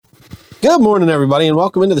Good morning, everybody, and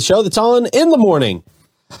welcome into the show that's on in the morning.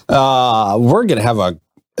 We're going to have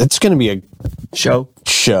it's going to be a show.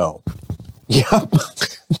 Yep.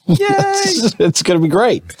 Yay! It's going to be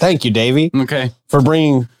great. Thank you, Davey. Okay. For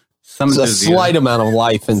bringing a slight amount of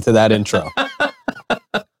life into that intro.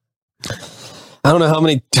 I don't know how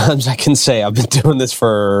many times I can say I've been doing this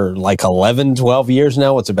for like 11, 12 years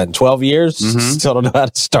now. What's it been? 12 years? Mm-hmm. Still don't know how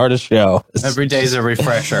to start a show. Every day's a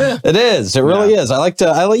refresher. It is. It really is.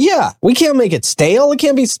 We can't make it stale. It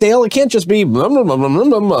can't be stale. It can't just be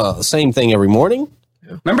the same thing every morning.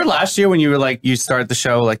 Remember last year when you were like, you start the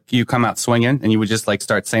show, like you come out swinging and you would just like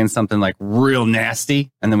start saying something like real nasty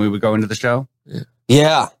and then we would go into the show?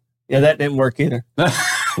 Yeah. Yeah, that didn't work either.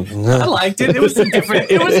 I liked it. It was a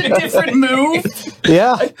different move.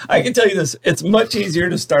 Yeah. I can tell you this. It's much easier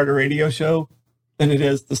to start a radio show than it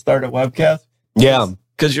is to start a webcast. Yeah.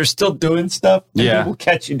 Because you're still doing stuff. And people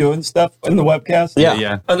catch you doing stuff in the webcast.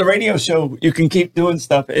 Yeah. On the radio show, you can keep doing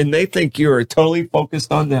stuff and they think you're totally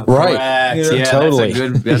focused on them. Right. Correct. Yeah, totally.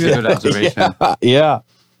 That's a good observation. Yeah.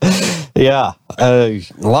 A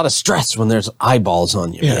lot of stress when there's eyeballs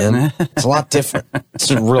on you, man. It's a lot different.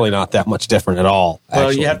 It's really not that much different at all. Well,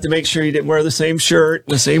 actually. you have to make sure you didn't wear the same shirt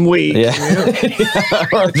the same week. Yeah.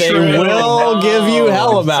 Or they will give you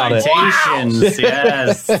hell about it. Citations,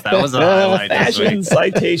 yes. That was a highlight this Fashion week.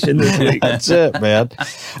 citation this week. That's it, man.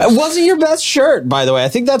 It wasn't your best shirt, by the way. I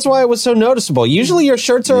think that's why it was so noticeable. Usually your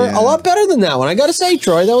shirts are a lot better than that one. I got to say,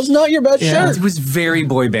 Troy, that was not your best shirt. It was very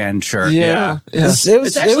boy band shirt. Yeah. It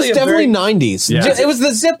was definitely 90s. Yeah. It was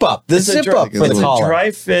the zip up. The zip up for the collar. It's a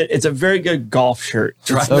dry fit. It's a very good golf shirt.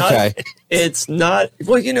 Okay. It's not,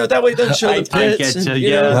 well, that way it doesn't show the pits. I get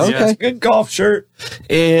you. Okay. It's a good golf shirt,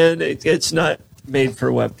 and it's not made for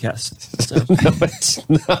a webcast. So. No, it's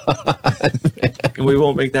not. We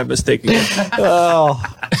won't make that mistake again. Oh.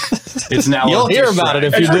 It's now. You'll hear about it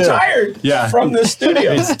if you It's do. retired from the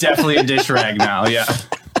studio. It's definitely a dish rag now. Yeah.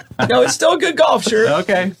 No, it's still a good golf shirt.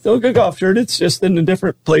 Okay. Still a good golf shirt. It's just in a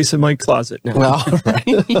different place in my closet now. Well,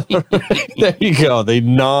 there you go. The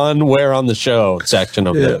non-wear on the show section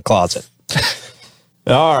of the closet.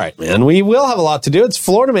 All right, man. We will have a lot to do. It's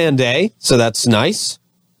Florida Man Day, so that's nice.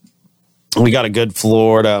 We got a good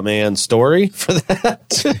Florida man story for that.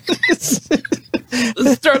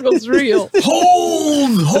 The struggle's real.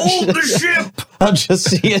 Hold the ship. I'm just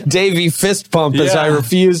seeing Davey fist pump as I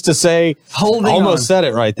refuse to say. Almost said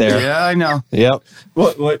it right there. Yeah, I know. Yep.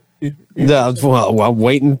 What? Well,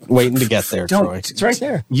 waiting to get there, Troy. It's right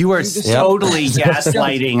there. You are totally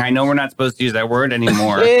gaslighting. I know we're not supposed to use that word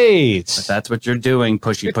anymore. Hey. But that's what you're doing,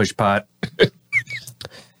 pushy push pot.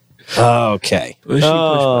 Okay.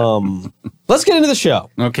 Let's get into the show.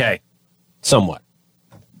 Okay. Somewhat.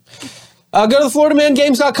 Go to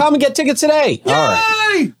thefloridamangames.com and get tickets today. Yay! All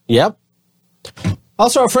right. Yep.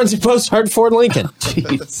 Also, our friends at Bozard Ford Lincoln.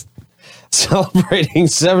 Jeez. Celebrating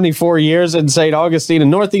 74 years in St. Augustine in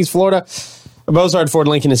Northeast Florida. Bozard Ford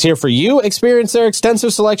Lincoln is here for you. Experience their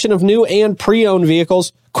extensive selection of new and pre-owned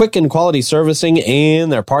vehicles, quick and quality servicing,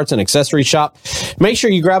 and their parts and accessory shop. Make sure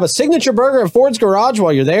you grab a signature burger at Ford's Garage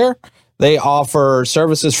while you're there. They offer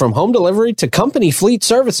services from home delivery to company fleet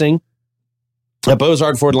servicing. At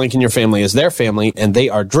Bozard Ford Lincoln, your family is their family, and they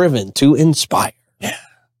are driven to inspire. Yeah.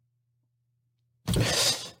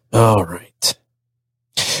 All right.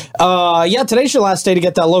 Today's your last day to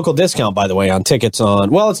get that local discount, by the way, on tickets on...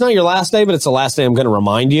 Well, it's not your last day, but it's the last day I'm going to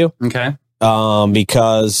remind you. Okay.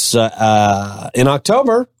 Because in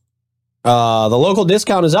October, the local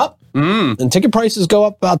discount is up, and ticket prices go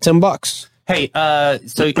up about $10. Hey,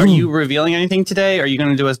 so are you revealing anything today? Are you going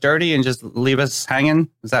to do us dirty and just leave us hanging?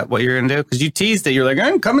 Is that what you're going to do? Because you teased it. You're like,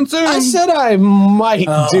 I'm coming soon. I said I might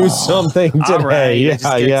do something today. All right.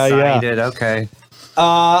 Yeah. Okay.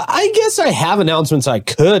 I guess I have announcements I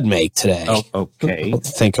could make today. Oh, okay. We'll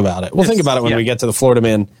think about it. We'll think about it when we get to the Florida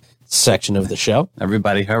Man section of the show.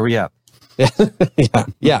 Everybody, hurry up.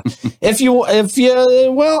 Yeah. If you,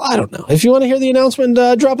 well, I don't know. If you want to hear the announcement,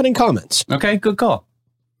 drop it in comments. Okay, good call.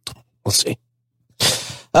 We'll see.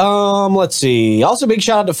 Let's see. Also, big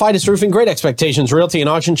shout out to Fidus Roofing, Great Expectations Realty and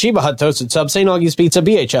Auction, Chiba Hut Toasted Sub, St. Augie's Pizza,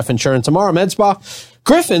 BHF Insurance, Amara Med Spa,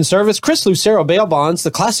 Griffin Service, Chris Lucero Bail Bonds, the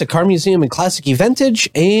Classic Car Museum and Classic Eventage,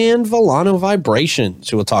 and Volano Vibrations,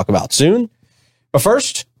 who we'll talk about soon. But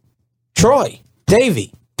first, Troy,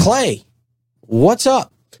 Davey, Clay, what's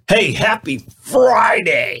up? Hey, happy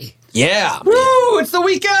Friday. Yeah. Woo, it's the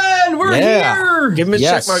weekend. We're here. Give me a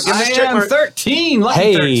check mark. Give me a check I am mark. 13. Lucky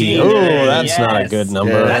Hey, 13. that's not a good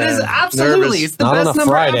number. Yeah. That is absolutely. Nervous. It's the Not best on a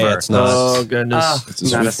number Friday, ever. it's not. Oh, goodness. It's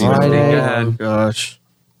not a Friday. Go Oh, ahead. gosh.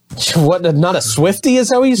 What? Not a Swiftie is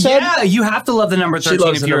that what you said? Yeah, you have to love the number 13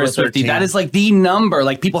 loves if the you're a number Swiftie. 13. That is like the number.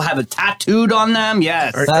 Like people have it tattooed on them.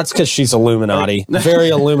 Yes. That's because she's Illuminati. Very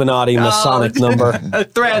Illuminati Masonic number.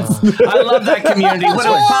 Threads. I love that community. What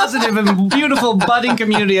a positive and beautiful budding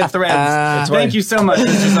community of Threads. Thank you so much,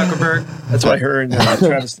 Mr. Zuckerberg. That's why her and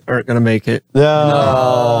Travis aren't going to make it.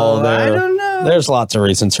 No, I don't know. There's lots of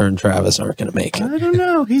reasons her and Travis aren't going to make it. I don't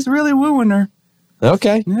know. He's really wooing her.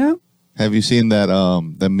 Okay. Yeah. Have you seen that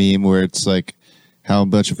the meme where it's like, how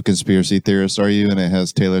much of a conspiracy theorist are you? And it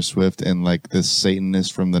has Taylor Swift and like this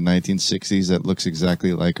Satanist from the 1960s that looks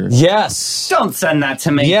exactly like her. Yes. Don't send that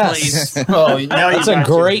to me, Yes. please. Oh, now That's a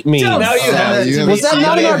great meme. Now you have you it. have Was that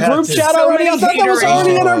not in our group chat already? I thought that was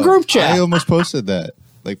already in our group I chat. almost posted that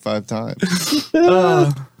like 5 times.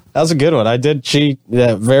 That was a good one. I did. She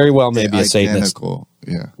very well may be a Satanist. Identical.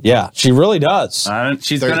 Yeah. Yeah, she really does.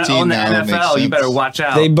 She's going to 13 own the now, it makes NFL. You sense. better watch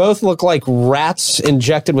out. They both look like rats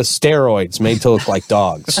injected with steroids made to look like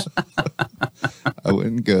dogs. I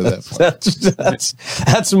wouldn't go that far.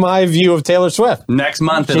 That's my view of Taylor Swift. Next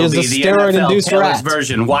month, She it'll is be a the steroid-induced NFL Taylor's rat.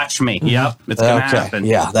 version. Watch me. Yep, it's going to happen.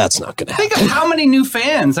 Yeah, that's not going to happen. Think of how many new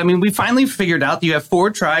fans. I mean, we finally figured out that you have 4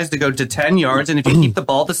 tries to go to 10 yards, and if you keep the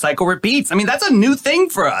ball, the cycle repeats. I mean, that's a new thing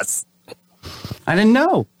for us. I didn't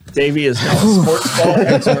know. Davey is now a sports ball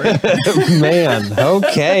expert. Man,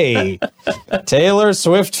 okay. Taylor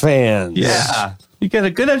Swift fans. Yeah. You get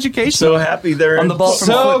a good education. So happy they're On the ball from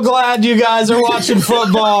So foot. glad you guys are watching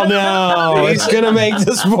football now. It's going to make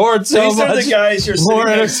the sport so These are much the guys you're more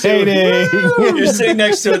sitting next to. entertaining. You're sitting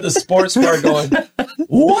next to at the sports bar going,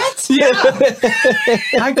 what? Yeah.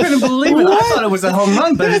 I couldn't believe it. I thought it was a home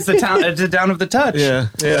run, but it's a down of the touch. Yeah.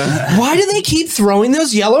 Why do they keep throwing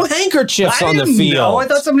those yellow handkerchiefs I on the didn't field? know. I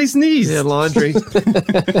thought somebody sneezed. Yeah, laundry.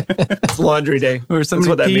 It's laundry day. Or That's somebody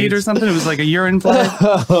what that peed means. or something. It was like a urine play.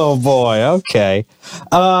 Oh, boy. Okay.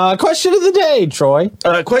 Question of the day, Troy.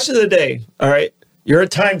 Question of the day. All right. You're a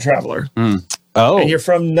time traveler, Oh, and you're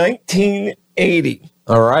from 1980.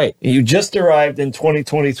 all right. You just arrived in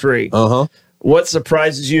 2023. Uh-huh. What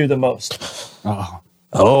surprises you the most?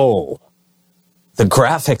 Oh, the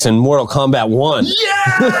graphics in Mortal Kombat 1.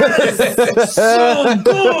 Yes! So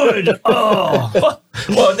good! Oh.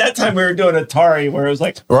 Well, at that time we were doing Atari where it was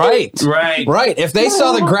like, Right. Right. If they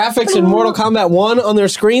saw the graphics in Mortal Kombat 1 on their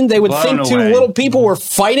screen, they would Blown think two away. little people were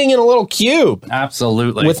fighting in a little cube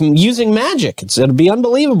Absolutely. with using magic. It'd be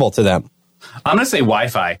unbelievable to them. I'm going to say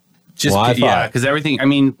Wi-Fi. Just Wi-Fi. Yeah, because everything. I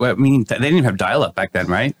mean, they didn't even have dial-up back then,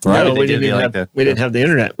 right? Right. no, They we did didn't, like have, the- we didn't have the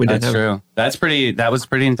internet. We didn't That's have true. That was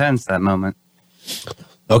pretty intense, that moment.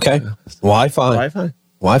 Okay. Wi-Fi. Wi-Fi.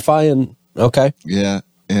 Wi-Fi and, okay. Yeah.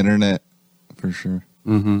 Internet for sure.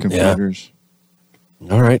 Computers.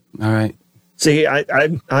 All right. All right. See,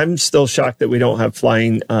 I'm still shocked that we don't have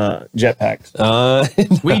flying jetpacks.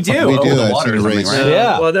 We do. We over do. the I've water seen or something, race. right?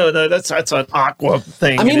 Yeah. Well, no, that's an aqua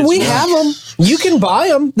thing. I mean, and we it's- have them. You can buy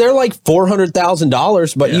them. They're like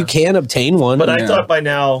 $400,000, but you can obtain one. But I Yeah. thought by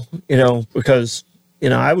now, because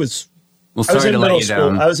I was Well, I was sorry in to middle let you school.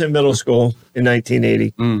 down. I was in middle school in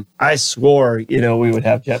 1980. I swore, we would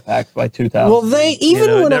have jetpacks by 2000. Well, they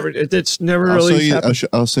even when it's never I'll, really show you, happened.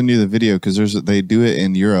 I'll send you the video because they do it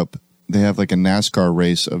in Europe. They have like a NASCAR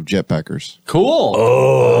race of jetpackers. Cool.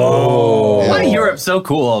 Oh. Why Europe's so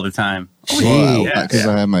cool all the time? Well, yeah, because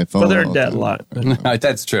I have my phone. Well, they're all the dead a time. lot.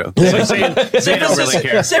 That's true. It's like saying, They don't really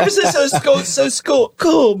care. San Francisco's so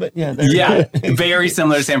cool, but yeah, they're- Yeah, very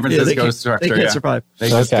similar to San yeah, Francisco they can't, structure. they can't yeah. survive. They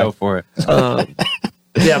just Okay. go for it.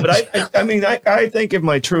 Yeah, but I think if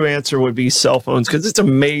my true answer would be cell phones because it's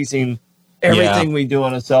amazing everything we do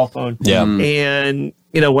on a cell phone. Yeah. And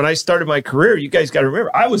when I started my career, you guys got to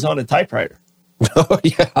remember I was on a typewriter. Oh,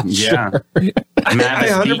 yeah. Yeah. I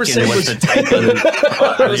Mavis 100% Beacon was was- the type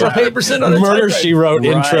I was 100% on a Murder, typewriter. She Wrote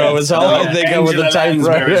intro is all I think of with the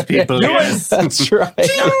typewriter. People, yes. That's right.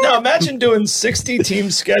 Now imagine doing 60 team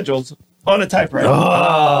schedules on a typewriter.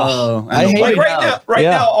 Oh, I hate Like it. right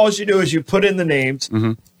Yeah. now, all you do is you put in the names.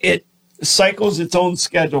 It cycles its own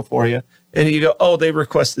schedule for you, and you go, "Oh, they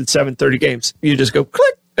requested 7:30 games." You just go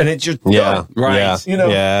click, and it's just Yeah. done. Right. Yeah.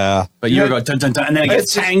 Yeah. But you were going dun, dun, dun, and then it gets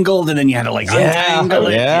It's just- tangled, and then you had to untangle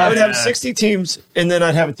it. Yeah. I would have 60 teams, and then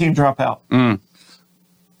I'd have a team drop out.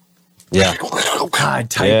 Yeah. God,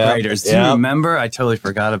 typewriters. Do Yeah. you remember? I totally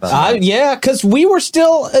forgot about that. Yeah, because we were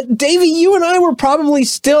still, Davey, you and I were probably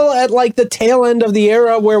still at like the tail end of the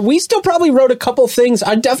era where we still probably wrote a couple things.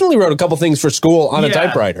 I definitely wrote a couple things for school on a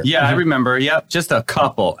typewriter. Yeah, I remember. Yep, just a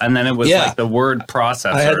couple, and then it was Yeah. like the word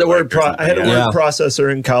processor. I had the word or something, I had a yeah. word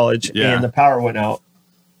processor in college, Yeah. and the power went out.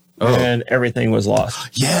 and everything was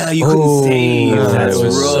lost. Yeah, you couldn't save. That's it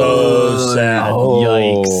was so sad.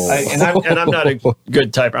 Yikes. And I'm not a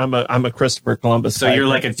good typer. I'm a Christopher Columbus. So you're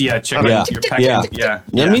like a chicken. Yeah. You're pecking. Yeah.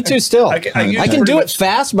 Yeah. Me too. Still, I I use can pretty do it much-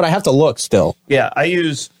 fast, but I have to look still. Yeah, I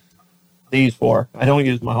use these four. I don't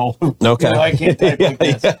use my whole. Okay. You know, I can't type like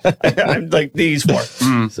this. I'm like these four.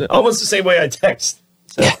 So almost the same way I text.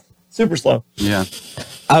 So, super slow. Yeah.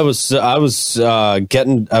 I was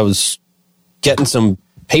getting some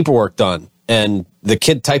paperwork done, and the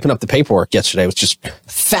kid typing up the paperwork yesterday was just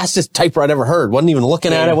fastest typer I'd ever heard. Wasn't even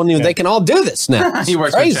looking at it. Wasn't even. They can all do this now. He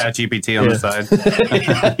works Crazy. with ChatGPT on the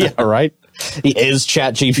side. Yeah, right. He is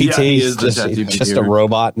ChatGPT. Yeah, he is He's the ChatGPT. just a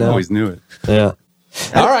robot now. Always knew it. Yeah.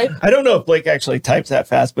 All right. I don't know if Blake actually types that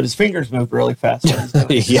fast, but his fingers move really fast.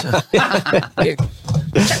 Yeah.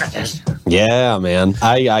 Yeah, man.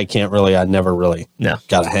 I can't really. I never really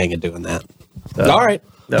got a hang of doing that. All right.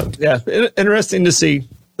 No, yeah, interesting to see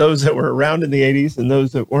those that were around in the 80s and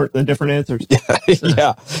those that weren't, the different answers.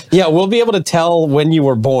 Yeah. We'll be able to tell when you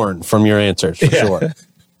were born from your answers for sure.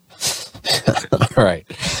 All right.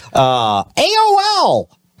 AOL.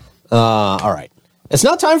 All right. It's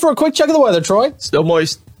now time for a quick check of the weather, Troy. Still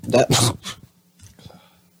moist. That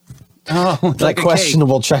Like a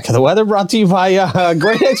questionable check of the weather brought to you by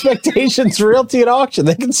Great Expectations Realty and Auction.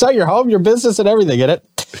 They can sell your home, your business, and everything in it.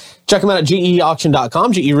 Check them out at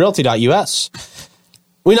geauction.com, gerealty.us.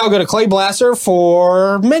 We now go to Clay Blasser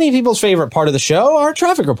for many people's favorite part of the show, our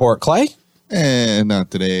traffic report. Clay?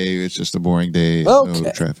 Not today. It's just a boring day. Okay.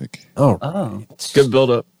 No traffic. Oh. Good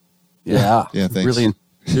build up. Yeah. Yeah, thanks. Really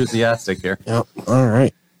enthusiastic here. Yep. All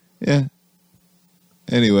right. Yeah.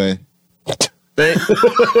 Anyway. Thanks,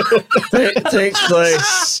 Clay.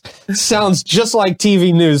 Sounds just like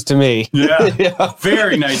TV news to me. Yeah.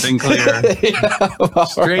 Very nice and clear.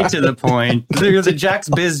 Straight to the point. They're the Jack's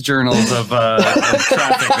Biz journals of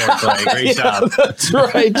traffic there, Clay. Great job. That's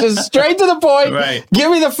right. Just straight to the point. Right. Give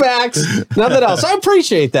me the facts. Nothing else. I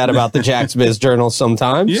appreciate that about the Jack's Biz journal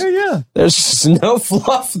sometimes. Yeah. There's just no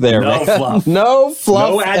fluff there, No man. fluff. No fluff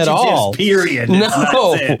No at adjectives, all. period. No.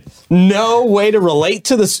 That's it. No way to relate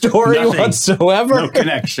to the story Nothing. whatsoever. No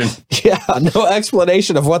connection. Yeah, no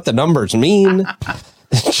explanation of what the numbers mean.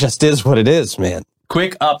 It just is what it is, man.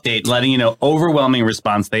 Quick update, letting you know, overwhelming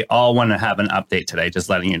response. They all want to have an update today, just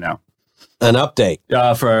letting you know. An update.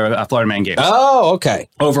 For Florida Man Games. Oh, okay.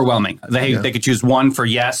 Overwhelming. They could choose one for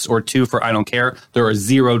yes or two for I don't care. There are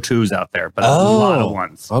 0 2s out there, but a lot of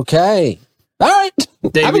ones. Okay. All right.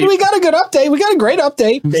 Davey, I mean, we got a good update. We got a great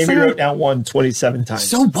update. Davey wrote down 1 27 times.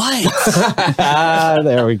 So what?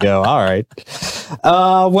 There we go. All right.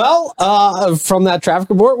 From that traffic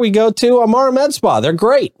report, we go to Amara Med Spa. They're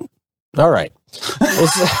great. All right.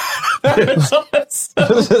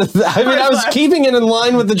 I mean, I was keeping it in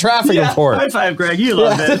line with the traffic report. High five, Greg. You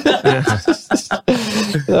love it.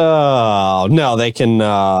 Oh, no, they can.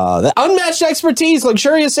 The unmatched expertise,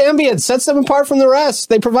 luxurious ambience sets them apart from the rest.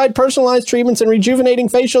 They provide personalized treatments and rejuvenating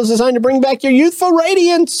facials designed to bring back your youthful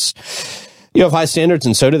radiance. You have high standards,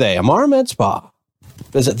 and so do they. Amara Med Spa.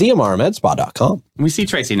 Visit theamaramedspa.com. We see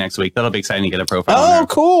Tracy next week. That'll be exciting to get a profile on Oh, her.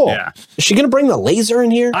 cool. Yeah. Is she going to bring the laser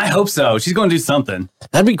in here? I hope so. She's going to do something.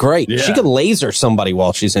 That'd be great. Yeah. She could laser somebody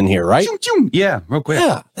while she's in here, right? Choom, choom. Yeah, real quick.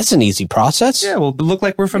 Yeah, that's an easy process. Yeah, we'll look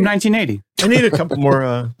like we're from 1980. I need a couple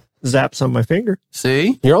more zaps on my finger.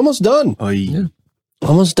 See? You're almost done. Oh, yeah.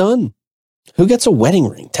 Almost done. Who gets a wedding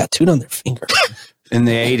ring tattooed on their finger? In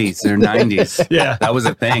the 80s or 90s. Yeah. That was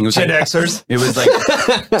a thing. It was Gen like, Xers. it was like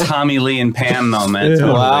Tommy Lee and Pam moment. Yeah.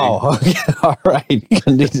 Totally. Wow. Okay. All right. You got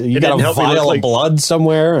didn't a help me vial look of like- blood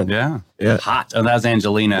somewhere. And Yeah. Yeah. Hot. Oh, that was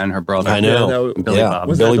Angelina and her brother. I know. Yeah, that was- Billy Yeah. Bob.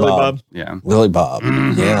 Was Billy that Billy Bob. Bob? Yeah. Billy Bob.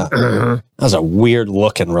 Yeah. That was a weird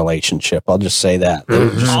looking relationship. I'll just say that.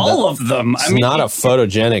 All of them. It's not a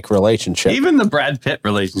photogenic relationship. Even the Brad Pitt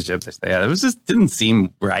relationship that they had, it was just didn't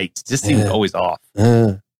seem right. It just seemed always off.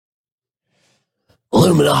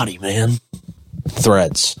 Illuminati, man.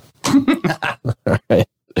 Threads. All right.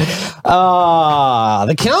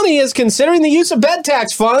 The county is considering the use of bed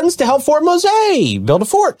tax funds to help Fort Mose build a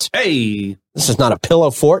fort. Hey, This is not a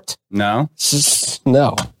pillow fort. no,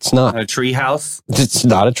 No, it's not. a tree house. It's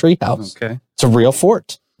not a tree house. Okay. It's a real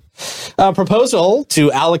fort. A proposal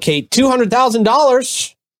to allocate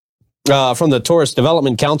 $200,000 from the Tourist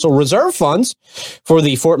Development Council reserve funds for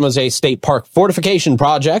the Fort Mose State Park fortification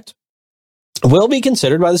project will be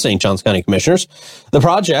considered by the St. Johns County Commissioners. The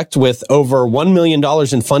project, with over $1 million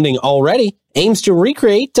in funding already, aims to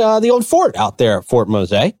recreate the old fort out there at Fort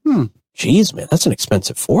Mose. Jeez, man, that's an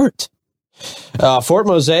expensive fort. Fort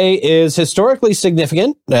Mose is historically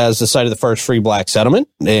significant as the site of the first free black settlement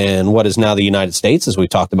in what is now the United States, as we've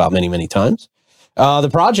talked about many, many times. The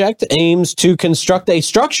project aims to construct a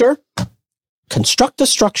structure.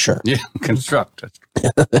 Yeah, construct.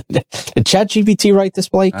 Did ChatGPT write this,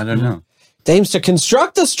 Blake? I don't know. It aims to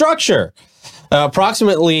construct a structure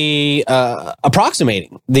approximating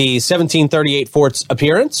the 1738 fort's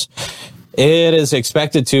appearance. It is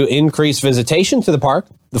expected to increase visitation to the park.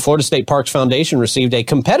 The Florida State Parks Foundation received a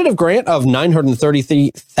competitive grant of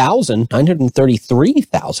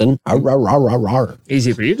 $933,000.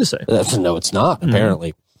 Easy for you to say. No, it's not,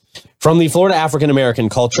 apparently. From the Florida African American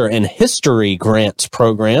Culture and History Grants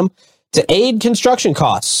Program to aid construction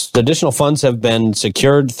costs. Additional funds have been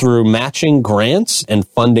secured through matching grants and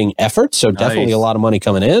funding efforts. So definitely Nice. a lot of money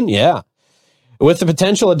coming in. Yeah. With the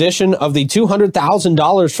potential addition of the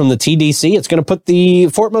 $200,000 from the TDC, it's going to put the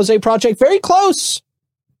Fort Mose project very close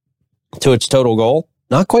to its total goal.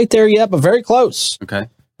 Not quite there yet, but very close. Okay.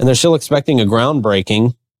 And they're still expecting a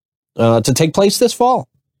groundbreaking to take place this fall.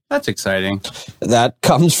 That's exciting. That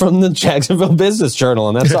comes from the Jacksonville Business Journal,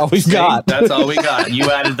 and that's all we've got. That's all we got.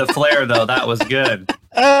 You added the flair, though. That was good.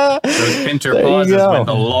 Those pinter There you pauses go. went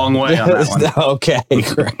a long way on that one. Okay,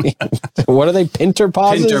 great. What are they? Pinter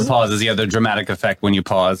pauses? Pinter pauses, yeah, the dramatic effect when you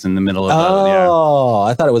pause in the middle of the, Oh,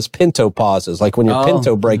 I thought it was pinto pauses, like when your Oh.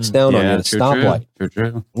 pinto breaks down on you yeah, at a true, stoplight.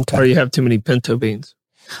 true. Or you have too many pinto beans.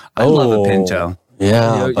 I love Oh. a Pinto.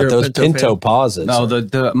 Yeah, You're but a those Pinto pinto fan? pauses.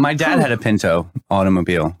 No, my dad had a Pinto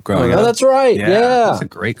automobile growing Oh, up. that's right. Yeah, It's a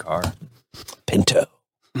great car. Pinto.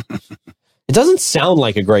 It doesn't sound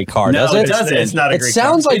like a great car, No, does it? it doesn't. It's not a It great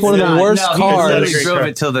sounds car. like one of the not. worst No, he cars. literally drove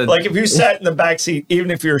it till the... Like if you sat in the back seat,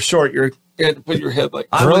 even if you're short, you had to put your head like.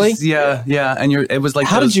 I Really? was- yeah, and it was like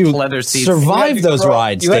How those did you leather seats. survive You had to those crawl-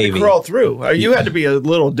 rides, You had Davey? to crawl through. You had to be a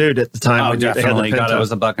little dude at the time. Oh, when they had the definitely. God, Pinto. it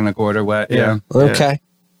was $1.25 wet. Yeah. Yeah. Okay.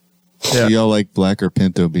 Yeah. Do y'all like black or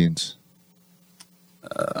pinto beans?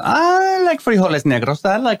 I like frijoles negros.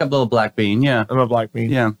 I like a little black bean. Yeah. I'm a black bean.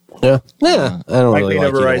 Yeah. Yeah. Yeah. I don't Black really bean like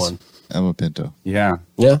over either rice. one. I'm a pinto. Yeah.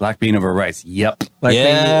 Yeah. Black bean over rice. Yep. Black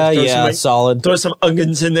Yeah, bean, throw yeah, some, solid. Throw some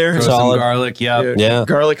onions in there. Throw Solid. some garlic. Yep. Yeah.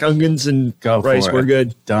 Garlic, onions, and Go for rice. it. We're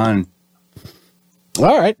good. Done.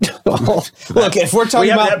 All right. Look, if we're talking We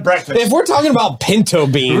haven't about had breakfast. if we're talking about pinto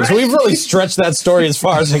beans, we've really stretched that story as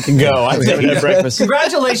far as it can go. I We haven't think. had breakfast.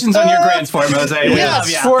 Congratulations on your grants, Fort Mose. We love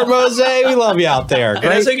Yes, ya. Fort Mose, we love you out there. And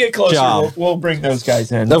as they Great get closer, job. we'll bring those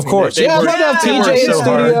guys in. Of course. They Yeah, I'd work- love to have they work TJ in the so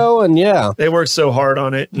hard. studio, and yeah. They work so hard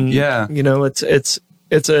on it. And, Yeah. you know, it's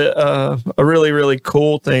a really, really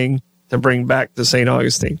cool thing to bring back to St.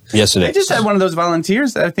 Augustine. Yes, it They is. just had one of those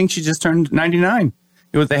volunteers. I think she just turned 99.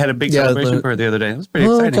 They had a big Yeah, celebration for her the other day. It was pretty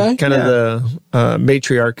Oh, exciting. okay. Kind of the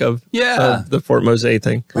matriarch of the Fort Mose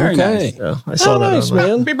thing. Very Okay. nice. So I saw Oh, that. nice, online.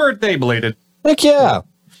 man. Happy birthday, belated. Heck yeah.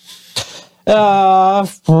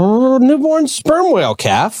 Newborn sperm whale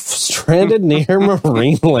calf stranded near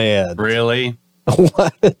Marineland. Really?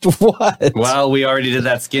 What? Well, we already did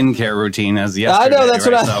that skincare routine as I yesterday. know that's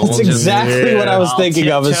right? what So that's we'll just- exactly what I was I'll thinking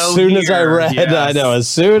of as tiptoe soon as I here, read. yes. I know as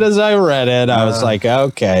soon as I read it, I was like,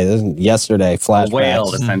 okay, this is yesterday flashbacks.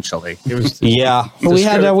 Whale, essentially. It was, Yeah, we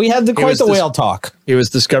had quite was the dis- whale talk. he was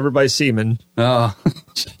discovered by seamen. Oh,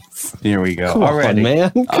 jeez. Here we go. Come Already. on,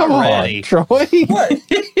 man. Come Already. on, Troy.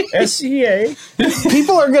 SCA.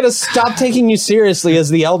 People are going to stop taking you seriously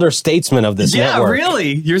as the elder statesman of this Yeah, network.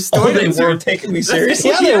 really. Your Oh, story they was weren't taking me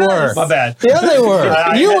seriously. Yeah, they were. My bad. Yeah, they were.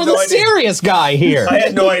 I You had were no the idea. serious guy here. I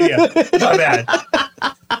had no idea. My bad.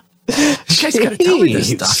 You guys gotta tell me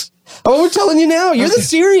this Jeez. stuff. Oh, we're telling you now. You're the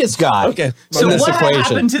serious guy. Okay. So this what equation.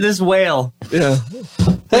 happened to this whale? Yeah.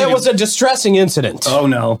 It was a distressing incident. Oh,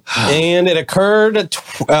 no. And it occurred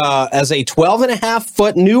as a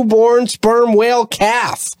 12.5-foot newborn sperm whale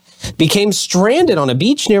calf became stranded on a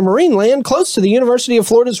beach near Marineland close to the University of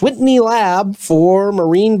Florida's Whitney Lab for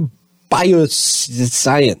Marine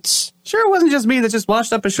Bioscience. Sure, it wasn't just me that just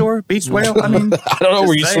washed up ashore, beached whale. I mean, I don't know,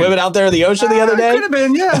 were you swimming out there in the ocean the other day? Could have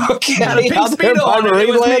been, yeah. Okay, Had a pink out there Speedo by on it. It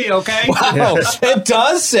was Marineland. me, okay? Wow, it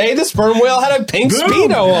does say the sperm whale had a pink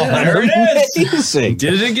Speedo on. There it is. Amazing.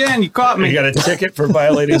 Did it again. You caught me. You got a ticket for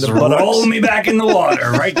violating the Roll buttocks. me back in the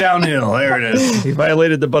water, right downhill. There it is. He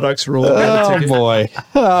violated the buttocks rule. Got a Oh ticket.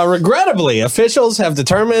 boy. Regrettably, officials have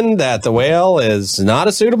determined that the whale is not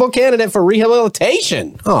a suitable candidate for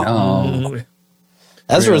rehabilitation. Oh,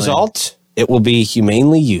 As a really? result, it will be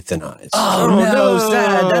humanely euthanized. no,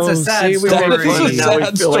 sad. That's a sad See, we story. made fun of now we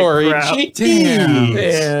Sad feel like story. crap. Jeez.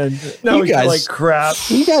 And now You we feel guys- like crap.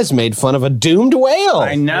 You guys made fun of a doomed whale.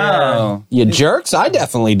 I know. You jerks. I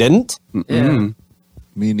definitely didn't. Mm.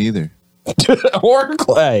 Me neither. Or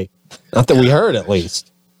Clay. Not that we heard, at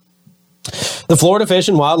least. The Florida Fish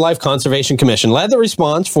and Wildlife Conservation Commission led the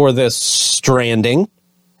response for this stranding,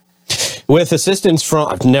 With assistance from,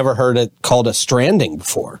 I've never heard it called a stranding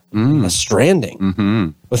before. A stranding. Mm-hmm.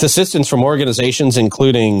 With assistance from organizations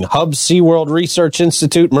including Hub SeaWorld Research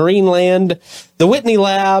Institute, Marineland, the Whitney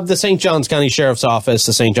Lab, the St. Johns County Sheriff's Office,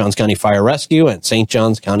 the St. Johns County Fire Rescue, and St.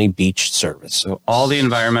 Johns County Beach Service. So all the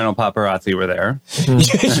environmental paparazzi were there.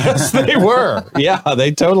 Yes, they were. Yeah,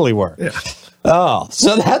 they totally were. Yeah. Oh,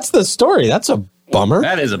 so that's the story. That's a bummer.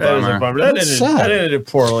 That is a That is bummer. a bummer. That's sad. That ended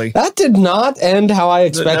poorly. That did not end how I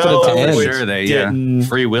expected No, it to for end. Sure, they Didn't.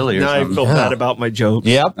 Free Willy or Now I something. feel bad about my jokes.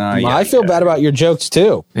 Yep. Yeah, I feel bad about your jokes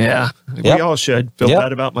too. Yeah. Yep. We all should feel Yep.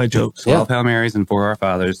 bad about my jokes. Yeah. 12 Hail Marys and 4 Our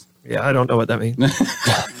Fathers. Yeah, I don't know what that means.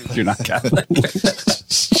 You're not Catholic.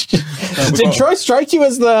 Did Troy strike you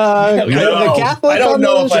as the Catholic? I don't on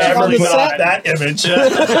know the, if I on ever the put set? out that image.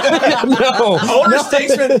 No. Owner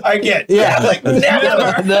statesman, I get. Yeah. Like,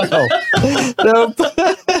 never. No. Nope.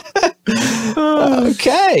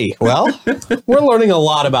 Okay. Well, we're learning a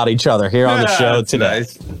lot about each other here on the Yeah, show that's today.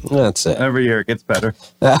 nice. That's it. Every year it gets better.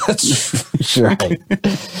 That's right.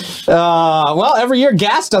 Well, every year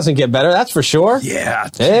gas doesn't get better. That's for sure. Yeah.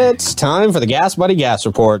 It's time for the Gas Buddy Gas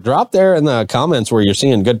Report. Drop there in the comments where you're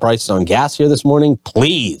seeing good prices on gas here this morning,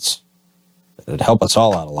 please. It'd help us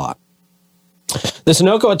all out a lot. The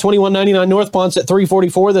Sunoco at $21.99 North Ponce at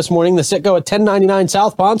 $3.44 this morning. The Citgo at $10.99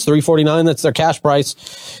 South Ponce, $3.49. That's their cash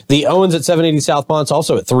price. The Owens at $7.80 South Ponce,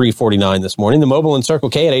 also at $3.49 this morning. The Mobil and Circle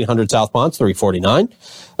K at $800 South Ponce, $3.49.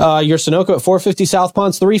 Your Sunoco at $4.50 South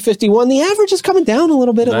Ponce, $3.51. The average is coming down a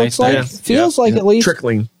little bit. It Nice, looks like. yeah. Feels like at least.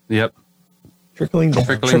 Trickling. Yep. Trickling down.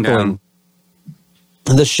 Trickling down.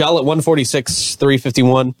 The Shell at $146,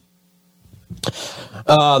 $3.51.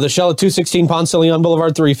 The Shell at 216 Ponce de Leon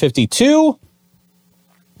Boulevard, $3.52.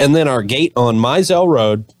 And then our gate on Mizell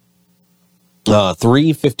Road,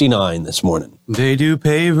 $3.59 this morning. They do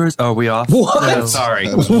pavers. Oh, are we off? What? No, sorry.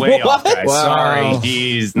 Way off, guys. Wow. Sorry.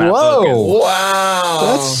 Jeez. Not Whoa.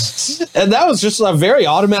 focused. Wow. And that was just a very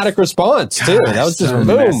automatic response, too. That was just So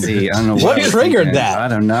boom. messy. I don't know What I was triggered thinking. that? I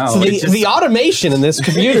don't know. So It just- the automation in this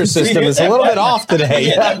computer system is a little bit off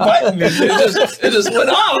today. That button, it just went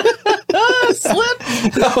off.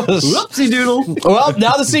 Whoopsie doodle. Well,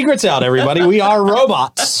 now the secret's out, everybody. We are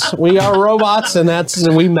robots. We are robots, and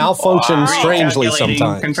we malfunction strangely Recalculating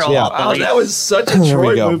sometimes. control Yeah. alt Oh, delete. that was such a There we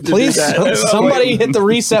Troy go. move to Please, do that. somebody hit the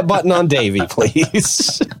reset button on Davey,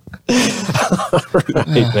 please. All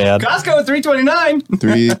right, man. Costco at $3.29.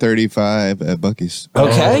 $3.35 at Buc-ee's.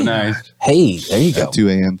 Okay. Oh, nice. Hey, there you go. 2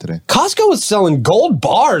 a.m. today. Costco was selling gold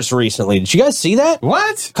bars recently. Did you guys see that?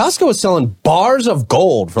 What? Costco was selling bars of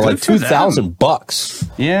gold for like for them. $2,000.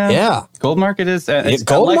 Yeah. Yeah. Gold market is it's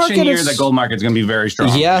gold election market year. is- The gold market's going to be very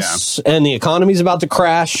strong. Yes, and the economy's about to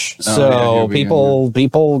crash, yeah, so here we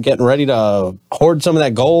people getting ready to hoard some of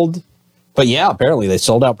that gold. But yeah, apparently they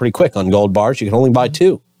sold out pretty quick on gold bars. You can only buy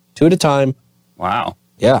two at a time. Yeah. Wow.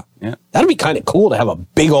 Yeah, Yeah. that'd be kind of cool to have a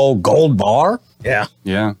big old gold bar. Yeah.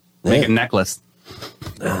 Yeah. Make Yeah. a necklace.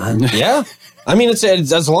 Yeah, I mean it's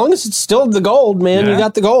as long as it's still the gold, man. Yeah. You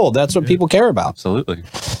got the gold. That's what people care about. Absolutely.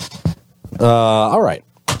 All right.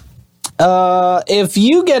 If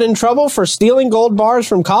you get in trouble for stealing gold bars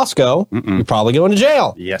from Costco, you're probably going to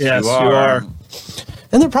jail. Yes, Yes, you you are. are.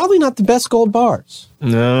 And they're probably not the best gold bars.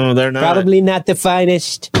 No, they're not. Probably not the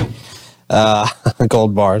finest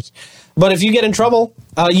gold bars. But if you get in trouble,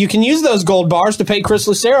 you can use those gold bars to pay Chris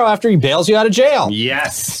Lucero after he bails you out of jail.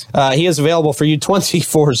 Yes. He is available for you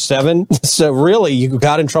 24/7. So really, you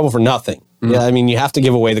got in trouble for nothing. Yeah, I mean, you have to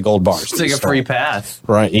give away the gold bars. It's like a free pass.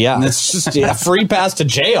 Right, yeah. It's just a free pass to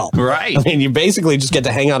jail. Right. I mean, you basically just get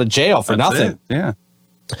to hang out of jail for That's nothing. it. Yeah.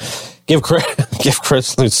 Give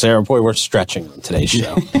Chris Lucero, boy, we're stretching on today's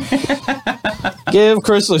show. Give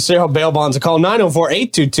Chris Lucero bail bonds a call,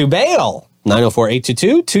 904-822-BAIL,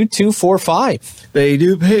 904-822-2245. They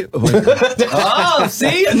do pay. Oh,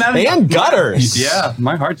 see? And gutters. Yeah,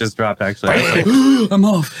 my heart just dropped, actually. I was like, I'm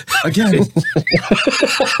off again.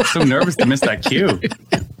 So nervous to miss that cue.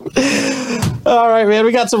 All right, man,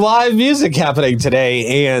 we got some live music happening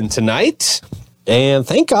today and tonight. And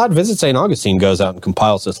thank God Visit St. Augustine goes out and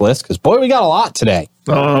compiles this list because, boy, we got a lot today.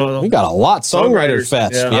 Oh, We got a lot. Songwriters Songwriters,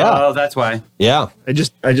 Fest. yeah. Yeah. Oh, that's why. Yeah. I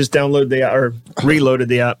just downloaded the app or reloaded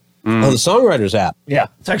the app. Oh, the Songwriters app. Yeah,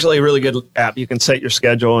 it's actually a really good app. You can set your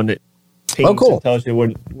schedule and it pings Oh, cool. and tells you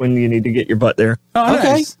when you need to get your butt there. Oh,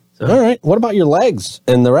 Okay. nice. All right. What about your legs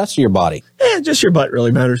and the rest of your body? Just your butt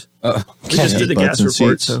really matters. We just did the Butts gas and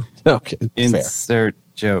report, seats. so Okay. Fair. Insert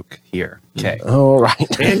joke here. Okay. All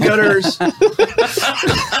right. and gutters.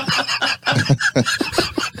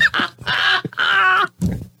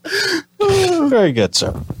 Very good,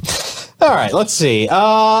 sir. All right, let's see.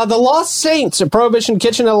 The Lost Saints at Prohibition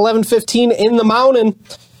Kitchen at 11:15 in the Mountain.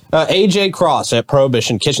 AJ Cross at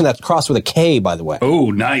Prohibition Kitchen. That's Cross with a K, by the way.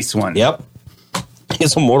 Oh, nice one. Yep.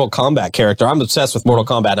 He's a Mortal Kombat character. I'm obsessed with Mortal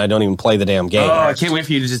Kombat, and I don't even play the damn game. Oh, I can't wait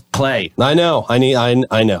for you to just play. I know. I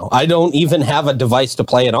know. I don't even have a device to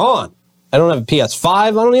play it on. I don't have a PS5.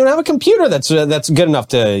 I don't even have a computer that's good enough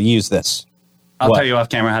to use this. I'll What? tell you off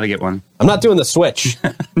camera how to get one. I'm not doing the Switch.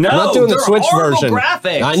 No, I'm not doing the they're Switch horrible version.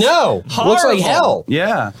 graphics. I know. Looks like Horrible. hell.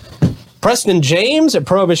 Yeah. Preston James at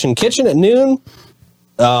Prohibition Kitchen at noon.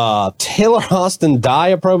 Taylor Austin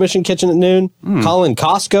Dye at Prohibition Kitchen at noon. Colin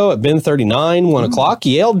Costco at Bin 39, 1 o'clock.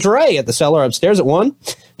 Yale Dre at the Cellar upstairs at 1.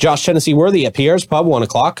 Josh Tennessee Worthy at Pierre's Pub, 1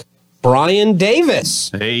 o'clock. Brian Davis.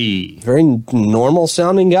 Hey. Very normal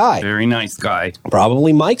sounding guy. Very nice guy.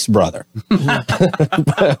 Probably Mike's brother.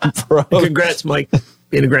 Congrats, Mike,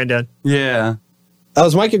 being a granddad. Yeah. That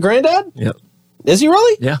was Mike a granddad? Yep. Is he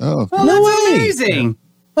really? Yeah. Oh, Oh, No that's way. amazing.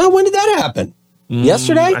 Oh, when did that happen?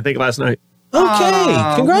 Yesterday? I think last night. Okay.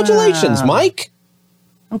 Oh, Congratulations, wow. Mike.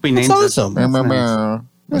 Hope he That's names us. awesome. meow, meow, meow.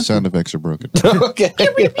 My sound effects are broken. Okay.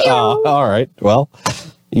 All right. Well,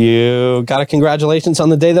 you got a congratulations on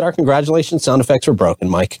the day that our congratulations sound effects were broken,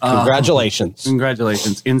 Mike. Congratulations.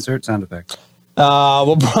 Congratulations. Insert sound effects.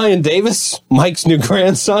 Well, Brian Davis, Mike's new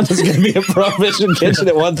grandson, is going to be at Prohibition Kitchen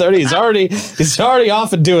at 1:30. He's already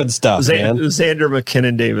off and doing stuff, man. Xander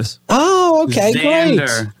McKinnon Davis. Oh, okay.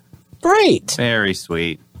 Xander. Great. Very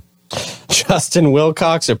sweet. Justin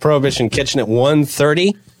Wilcox at Prohibition Kitchen at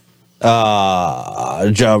 1:30.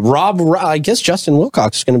 Rob, I guess Justin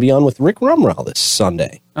Wilcox is going to be on with Rick Rumrell this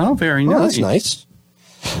Sunday. Oh, very Oh, nice. that's nice.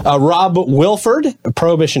 Rob Wilford at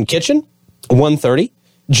Prohibition Kitchen, 1:30.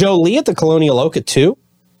 Joe Lee at the Colonial Oak at 2.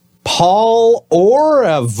 Paul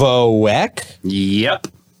Oravoek. Yep.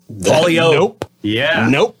 Paulio. Nope. Yeah.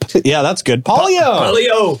 Nope. Yeah, that's good. Paulio.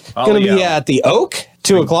 Paulio. Going to Paulio. be at the Oak,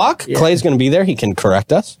 2 o'clock. Yeah. Clay's going to be there. He can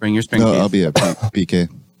correct us. Bring your string No, case. I'll be at PK.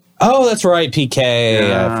 Oh, that's right, PK. I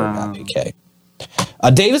Yeah. forgot PK.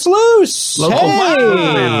 Davis Luce. Local. Hey,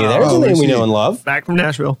 Wow. there's Oh, a name is we he? know and love. Back from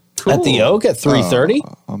Nashville. At the Oak at 3:30.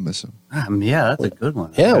 Oh, I'll miss him. Yeah, that's a good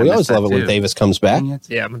one. Yeah, I we missed always that love it when too. Davis comes back.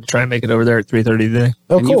 Yeah, I'm going to try and make it over there at 3:30 today.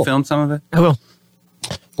 Oh, Can cool. you film some of it? I will.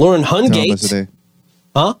 Lauren Tell him I Hungate. said hey.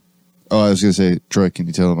 Huh? Oh, I was going to say, Troy, can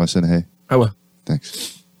you tell him I said hey? I will.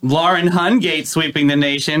 Thanks. Lauren Hungate sweeping the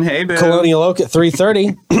nation. Hey, boo. Colonial Oak at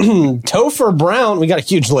 3:30. Topher Brown. We got a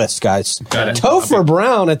huge list, guys. Got it. Topher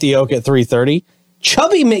Brown at the Oak at 3:30.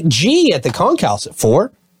 Chubby McGee at the Conch House at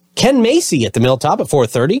 4. Ken Macy at the Milltop at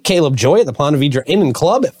 4:30. Caleb Joy at the Ponte Vedra Inn and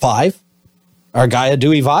Club at 5. Our guy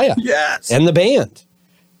Dewey Vaya. Yes. And the band.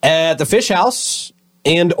 At the Fish House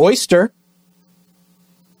and Oyster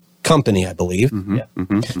Company, I believe.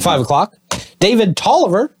 5 o'clock. David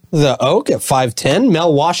Tolliver, the Oak at 5:10.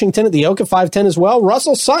 Mel Washington at the Oak at 5:10 as well.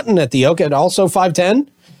 Russell Sutton at the Oak at also 5:10.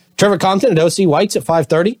 Trevor Compton at OC White's at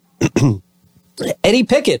 5:30. Eddie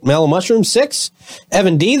Pickett, Mellow Mushroom, 6.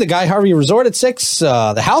 Evan D., the Guy Harvey Resort at 6.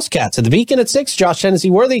 The House Cats at the Beacon at 6. Josh Tennessee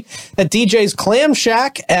Worthy at DJ's Clam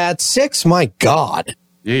Shack at 6 My God.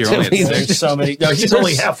 Yeah, you're only at There's 6. There's so many. No, he's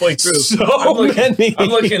only halfway through. So many. I'm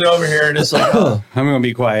looking over here and it's like, oh. I'm going to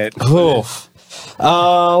be quiet. Oof.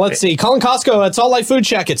 Let's see. Colin Costco at Salt Life Food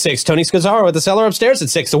Shack at 6. Tony Scazzaro at the Cellar upstairs at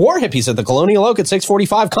 6. The War Hippies at the Colonial Oak at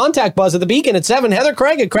 6:45. Contact Buzz at the Beacon at 7. Heather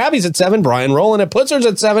Craig at Krabby's at 7. Brian Rowland at Putzers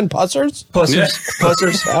at 7. Putzers? Pussers.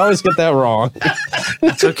 Pussers. I always get that wrong.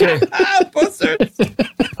 It's okay. I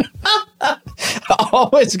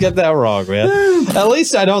always get that wrong, man. At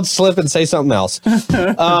least I don't slip and say something else.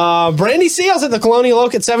 Brandy Seals at the Colonial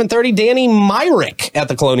Oak at 7:30. Danny Myrick at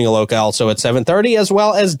the Colonial Oak also at 7:30, as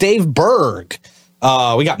well as Dave Berg.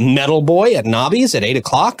 We got Metal Boy at Nobby's at 8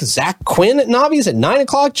 o'clock. Zach Quinn at Nobby's at 9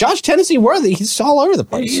 o'clock. Josh Tennessee Worthy, he's all over the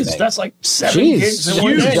place. today. That's like 7 Jeez. gigs in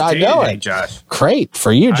one Huge. day. I know Hey, it. Josh. Great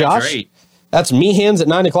for you, Josh. Great. That's Meehan's at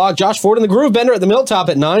 9 o'clock. Josh Ford and the Groove Bender at the Milltop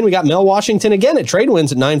at 9. We got Mel Washington again at Trade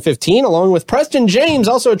Winds at 9:15, along with Preston James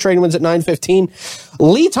also at Trade Winds at 9:15.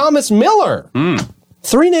 Lee Thomas Miller.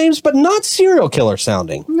 3 names, but not serial killer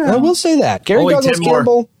sounding. I will say that. Gary Only Douglas 10 more.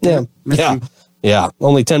 Campbell. Yeah.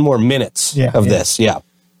 Only 10 more minutes of this. Yeah.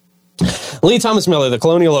 Lee Thomas Miller, the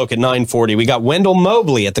Colonial Oak at 9:40. We got Wendell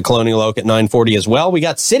Mobley at the Colonial Oak at 9:40 as well. We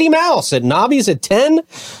got City Mouse at Nobby's at 10.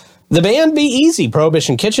 The Band Be Easy,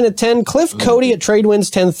 Prohibition Kitchen at 10. Cliff Cody at Trade Winds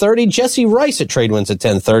 10:30. Jesse Rice at Trade Winds at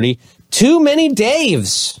 10:30. Too Many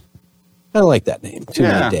Daves. I don't like that name. Too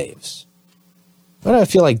Many Daves. Why do I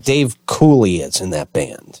feel like Dave Cooley is in that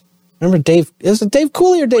band? Remember Dave? Is it Dave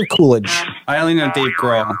Cooley or Dave Coolidge? I only know Dave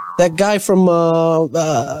Grohl. That guy from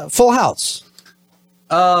Full House.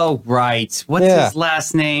 Oh, right. What's Yeah. his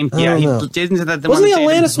last name? I Yeah, don't he know. did into that. Wasn't he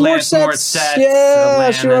Alanis Morissette?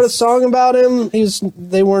 Yeah, she wrote a song about him.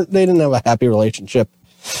 They didn't have a happy relationship.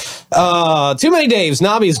 Too Many Daves,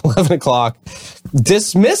 Nobbies, 11 o'clock.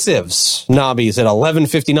 Dismissives, Nobbies at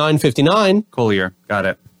 11:59:59. Collier. Got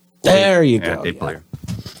it. There you Yeah, go. Dave Yeah. Collier.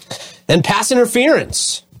 And Pass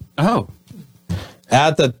Interference Oh.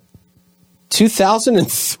 at the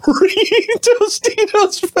 2003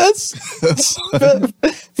 Tostitos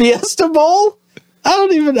Fiesta Bowl. I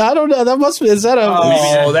don't know. That must be. Is that a?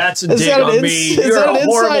 Oh, that's a is dig that on an, me. is You're that a an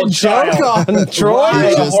horrible inside joke child. on Troy? You're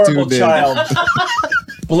a just horrible tuned in. child.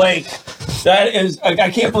 Blake, that is, I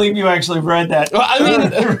can't believe you actually read that. Well, I mean,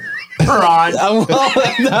 Ron.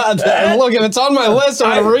 look, if it's on my list,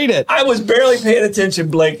 I'm going to read it. I was barely paying attention,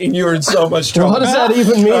 Blake, and you were in so much trouble. What does that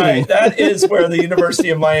even mean? All right, that is where the University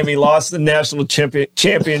of Miami lost the national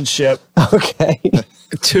championship Okay.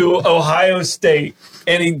 to Ohio State.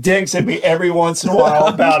 And he digs at me every once in a while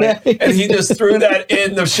about Okay. it. And he just threw that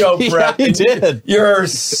in the show Yeah, prep. he And did. You're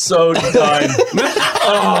so done.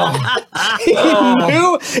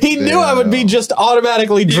 He knew I would be just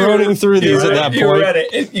automatically droning through these at that You point. read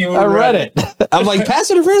it. I read it. I'm like, Pass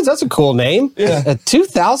Interference, that's a cool name. Yeah.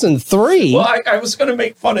 2003. Well, I was going to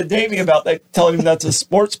make fun of Davey about that, telling him that's a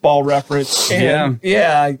sports ball reference. And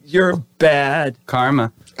yeah, you're bad.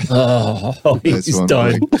 Karma. Oh, he's Nice one,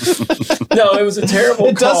 done. Blake. No, it was a terrible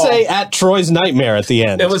It call. does say at Troy's Nightmare at the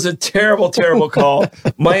end. It was a terrible, terrible call.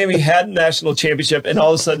 Miami had a national championship, and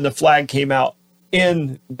all of a sudden the flag came out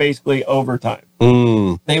in basically overtime.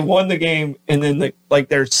 They won the game, and then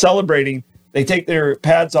they're celebrating. They take their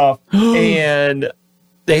pads off, and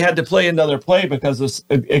they had to play another play because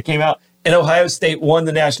it came out. And Ohio State won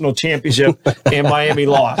the national championship, and Miami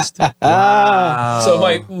lost. Wow. So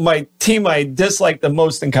my team I disliked the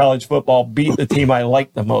most in college football beat the team I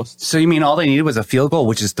liked the most. So you mean all they needed was a field goal,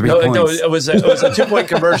 which is 3 No, points? it was a 2-point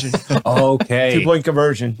conversion. Okay. 2-point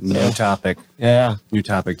conversion. New topic. Yeah. New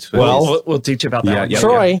topic. Well, We'll teach you about that. Yeah, one. yeah.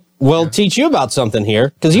 Troy, we'll teach you about something here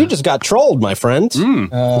because you just got trolled, my friend.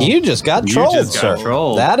 You just got trolled, just got sir.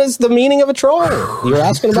 trolled. That is the meaning of a troll. You were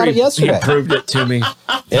asking about it yesterday. He proved it to me.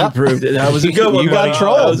 Yeah. He proved it. That was a good one. You got buddy.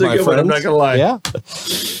 trolled, That was a my good one. I'm friend. not going to lie. Yeah.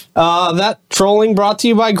 That trolling brought to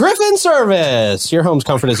you by Griffin Service. Your home's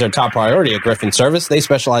comfort is their top priority at Griffin Service. They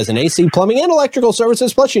specialize in AC, plumbing, and electrical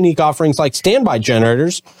services, plus unique offerings like standby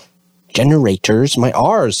generators. My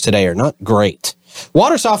R's today are not great.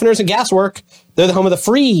 Water softeners and gas work. They're the home of the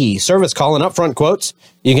free service call and upfront quotes.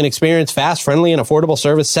 You can experience fast, friendly, and affordable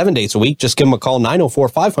service 7 days a week. Just give them a call,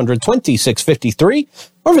 904-500-2653,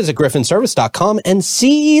 or visit griffinservice.com and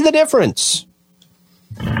see the difference.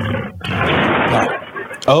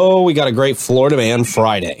 Oh, we got a great Florida Man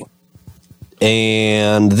Friday.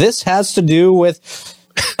 And this has to do with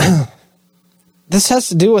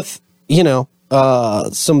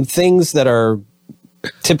some things that are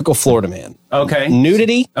typical Florida man. Okay.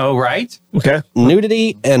 Nudity, Oh, right. Okay.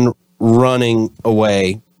 nudity and running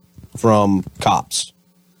away from cops.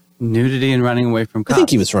 Nudity and running away from cops. I think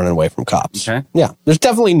he was running away from cops. Okay. Yeah, there's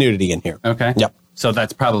definitely nudity in here. Okay. Yep. So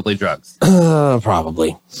that's probably drugs.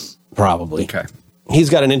 Probably. Okay. He's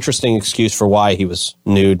got an interesting excuse for why he was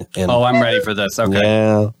nude. And Oh, I'm ready for this. Okay.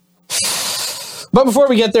 yeah. But before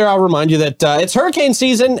we get there, I'll remind you that it's hurricane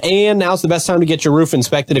season, and now's the best time to get your roof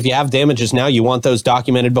inspected. If you have damages now, you want those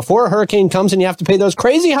documented before a hurricane comes, and you have to pay those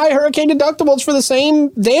crazy high hurricane deductibles for the same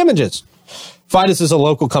damages. Fidus is a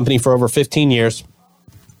local company for over 15 years,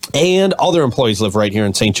 and all their employees live right here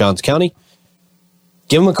in St. Johns County.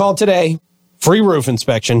 Give them a call today. Free roof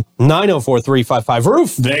inspection,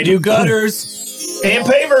 904-355-ROOF. They do gutters. And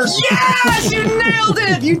pavers. Yes, you nailed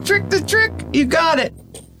it. You tricked the trick. You got it.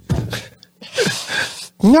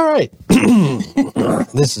 All right.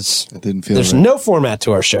 There's Right. no format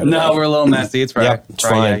to our show today. No, we're a little messy. It's Friday. Yep, it's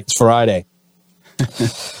fine. It's Friday.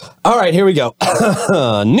 All right, here we go.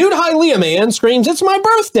 Nude Hialeah man screams, "It's my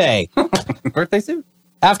birthday," Birthday suit.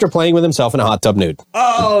 after playing with himself in a hot tub nude.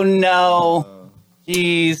 Oh, no.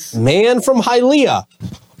 Jeez. Man from Hialeah,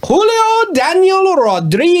 Julio Daniel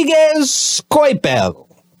Rodriguez Coipel.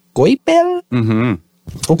 Coipel? Mm-hmm.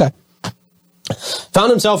 Okay.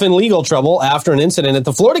 Found himself in legal trouble after an incident at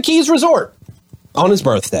the Florida Keys Resort on his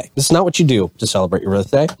birthday. This is not what you do to celebrate your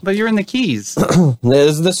birthday. But you're in the Keys.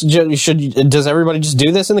 Does everybody just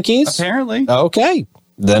do this in the Keys? Apparently. Okay.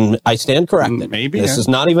 Then I stand corrected. Maybe, This yeah. is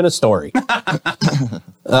not even a story.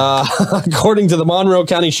 According to the Monroe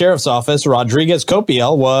County Sheriff's Office, Rodriguez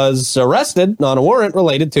Copiel was arrested on a warrant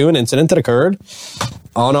related to an incident that occurred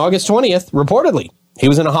on August 20th, reportedly. He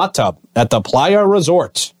was in a hot tub at the Playa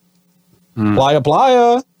Resort.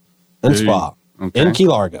 Playa and Spa Okay. in Key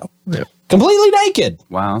Largo. Yep. Completely naked.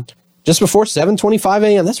 Wow. just before 7:25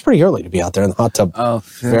 a.m. That's pretty early to be out there in the hot tub. Oh,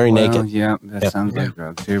 Very naked. Yeah, that sounds like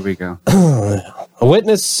drugs. Here we go. A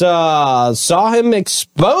witness saw him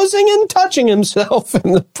exposing and touching himself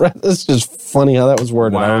in the This is funny how that was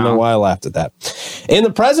worded. I don't know why I laughed at that. In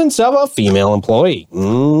the presence of a female employee.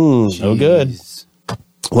 No good.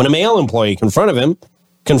 When a male employee confronted him,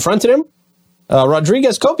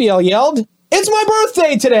 Rodriguez Copiel yelled, "It's my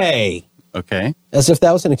birthday today!" Okay. As if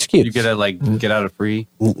that was an excuse. You get to, get out of free?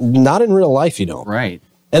 Not in real life, you don't. Right.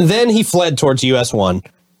 And then he fled towards US 1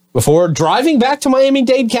 before driving back to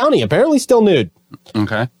Miami-Dade County, apparently still nude.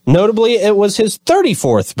 Okay. Notably, it was his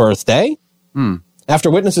 34th birthday. After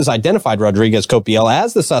witnesses identified Rodriguez Copiel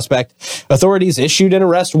as the suspect, authorities issued an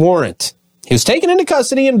arrest warrant. He was taken into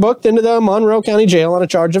custody and booked into the Monroe County Jail on a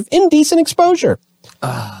charge of indecent exposure.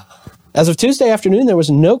 As of Tuesday afternoon, there was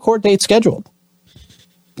no court date scheduled.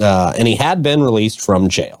 And he had been released from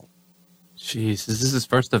jail. Jeez, is this his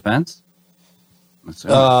first offense?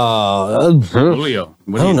 Julio,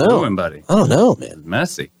 what are you doing, buddy? I don't know, man. It's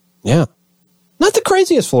messy. Yeah. Not the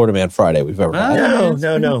craziest Florida Man Friday we've ever had.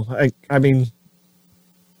 No. I mean,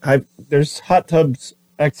 there's hot tubs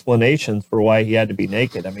explanations for why he had to be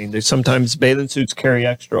naked. I mean, there's sometimes bathing suits carry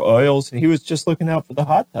extra oils, and he was just looking out for the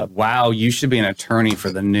hot tub. Wow, you should be an attorney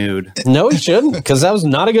for the nude. No, he shouldn't, because that was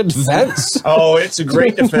not a good defense. Oh, it's a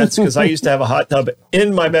great defense, because I used to have a hot tub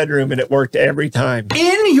in my bedroom, and it worked every time.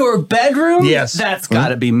 In your bedroom? Yes. That's got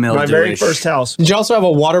to be mildewish. My very first house. Did you also have a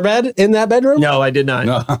waterbed in that bedroom? No, I did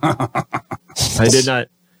not. I did not.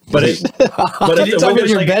 But if you tell me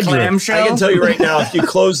your bedroom? I can tell you right now, if you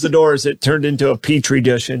close the doors, it turned into a petri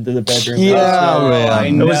dish into the bedroom. Yeah,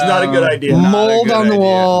 man. It was not a good idea. Mold on the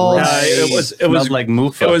walls. It was like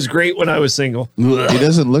Mufa. It was great when I was single. He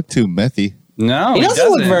doesn't look too methy. No, he doesn't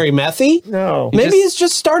look very methy. No. Maybe he's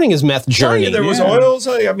just starting his meth journey. There was oils.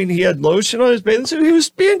 I mean, he had lotion on his bathing suit. He was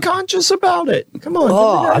being conscious about it. Come on.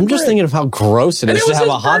 Oh, I'm just thinking of how gross it is to have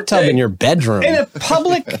a hot tub in your bedroom. In a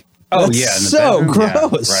public... Oh, yeah. So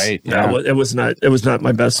gross. Yeah, right. Yeah. It was not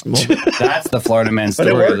my best moment. That's the Florida man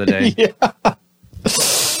story of the day. Yeah.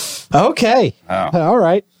 Okay. Oh. All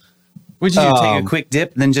right. Would you do? Take a quick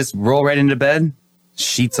dip, then just roll right into bed?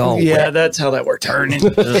 Sheets all wet. That's how that worked. Turning.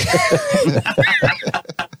 From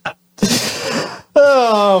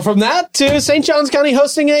that to St. Johns County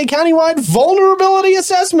hosting a countywide vulnerability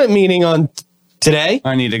assessment meeting on today.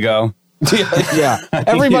 I need to go. Yeah.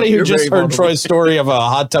 Everybody who just heard Troy's story of a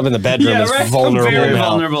hot tub in the bedroom is vulnerable I'm very now.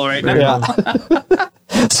 vulnerable right now. Yeah.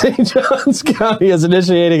 St. Johns County is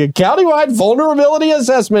initiating a countywide vulnerability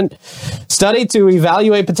assessment study to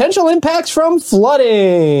evaluate potential impacts from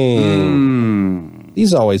flooding.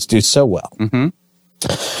 These always do so well.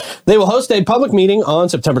 They will host a public meeting on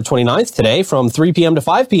September 29th today from 3 p.m. to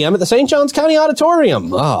 5 p.m. at the St. Johns County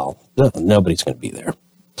Auditorium. Oh, nobody's going to be there.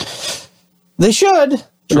 They should.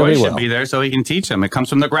 Troy should be there so he can teach them. It comes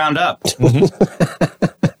from the ground up. The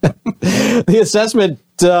assessment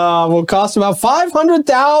will cost about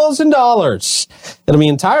 $500,000. It'll be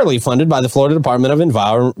entirely funded by the Florida Department of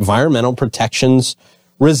Environmental Protection's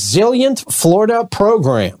Resilient Florida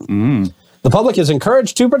program. The public is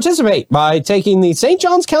encouraged to participate by taking the St.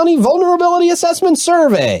 Johns County Vulnerability Assessment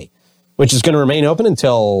Survey, which is going to remain open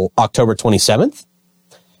until October 27th.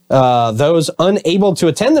 Those unable to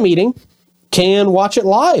attend the meeting can watch it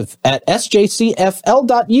live at sjcfl.us/GTV.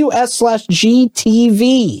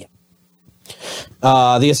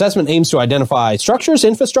 The assessment aims to identify structures,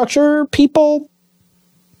 infrastructure, people,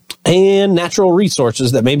 and natural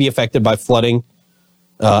resources that may be affected by flooding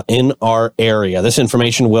in our area. This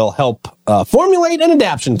information will help formulate an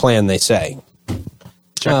adaptation plan, they say.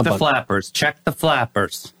 Check the flappers. Check the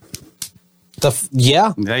flappers.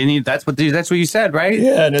 Yeah. They need. That's what you said, right?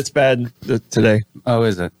 Yeah, and it's bad today. Oh,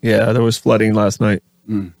 is it? Yeah, there was flooding last night.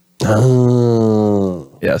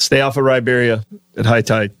 Oh. Yeah, stay off of Riberia at high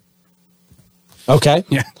tide. Okay.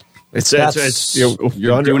 Yeah. It's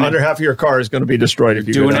under half of your car is going to be destroyed if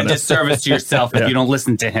you doing go a disservice to yourself if you don't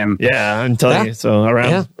listen to him. Yeah, I'm telling you. So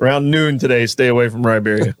around noon today, stay away from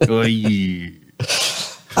Riberia.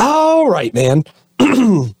 All right, man.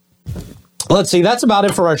 Let's see. That's about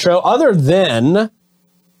it for our show. Other than,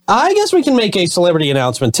 I guess we can make a celebrity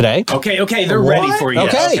announcement today. Okay. They're ready for you.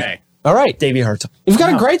 Okay. All right. Davey Hartzell. We've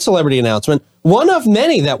got a great celebrity announcement. One of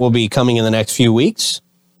many that will be coming in the next few weeks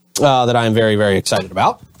that I'm very, very excited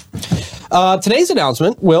about. Today's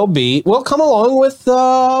announcement will come along with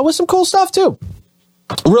some cool stuff too.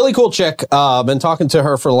 Really cool chick. Been talking to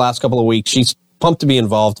her for the last couple of weeks. She's pumped to be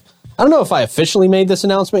involved. I don't know if I officially made this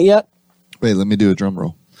announcement yet. Wait, let me do a drum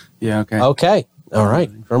roll. Yeah, okay. Okay. All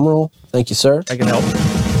right. Drum roll. Thank you, sir. I can help.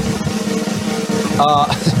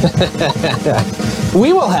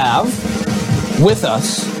 we will have with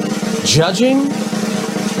us, judging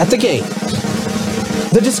at the gate,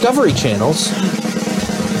 the Discovery Channel's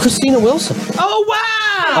Christina Wilson. Oh,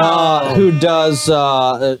 wow! Who does,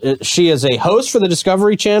 she is a host for the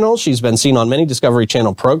Discovery Channel. She's been seen on many Discovery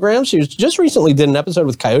Channel programs. She just recently did an episode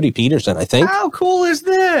with Coyote Peterson, I think. How cool is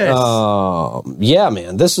this? Yeah,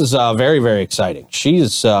 man, this is very, very exciting.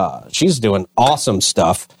 She's doing awesome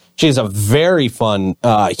stuff. She's a very fun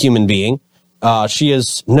human being. She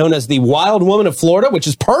is known as the Wild Woman of Florida, which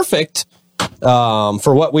is perfect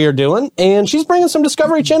for what we are doing. And she's bringing some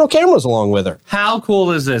Discovery Channel cameras along with her. How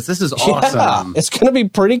cool is this? This is awesome. Yeah, it's going to be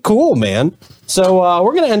pretty cool, man. So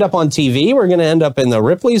we're going to end up on TV. We're going to end up in the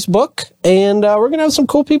Ripley's book. And we're going to have some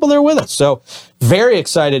cool people there with us. So very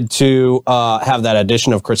excited to have that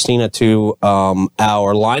addition of Christina to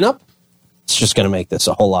our lineup. It's just going to make this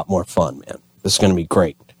a whole lot more fun, man. This is going to be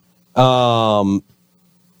great.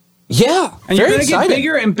 Yeah, and you're going to get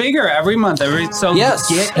bigger and bigger every month. Yes,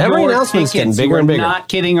 every announcement's getting bigger and bigger. We're not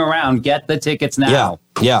kidding around. Get the tickets now.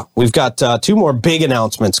 Yeah. We've got 2 more big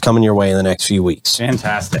announcements coming your way in the next few weeks.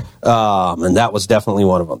 Fantastic. And that was definitely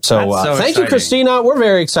one of them. So thank you, Christina. We're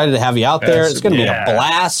very excited to have you out there. It's going to be a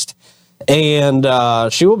blast. And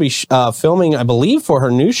she will be filming, I believe, for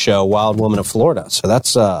her new show, Wild Woman of Florida. So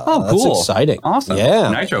that's cool. That's exciting. Awesome.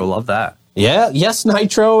 Yeah. Nitro will love that. Yeah. Yes,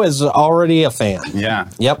 Nitro is already a fan. Yeah.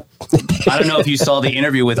 Yep. I don't know if you saw the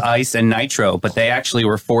interview with Ice and Nitro, but they actually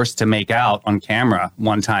were forced to make out on camera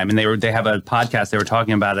one time, and they have a podcast. They were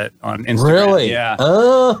talking about it on Instagram. Really? Yeah.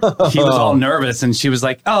 Oh. He was all nervous, and she was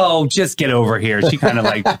like, "Oh, just get over here." She kind of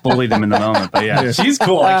like bullied him in the moment, but yeah, she's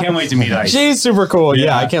cool. I can't wait to meet Ice. She's super cool.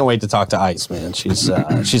 Yeah, I can't wait to talk to Ice, man. She's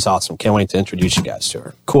awesome. Can't wait to introduce you guys to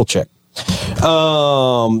her. Cool chick.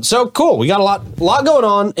 So cool. We got a lot going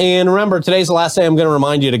on. And remember, today's the last day. I'm going to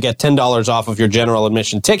remind you to get $10 off of your general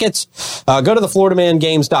admission tickets. Go to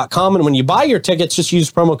thefloridamangames.com. And when you buy your tickets, just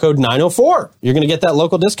use promo code 904. You're going to get that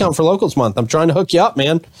local discount for Locals Month. I'm trying to hook you up,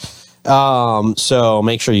 man. So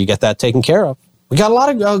make sure you get that taken care of. We got a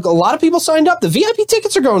lot of people signed up. The VIP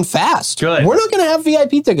tickets are going fast. Good. We're not going to have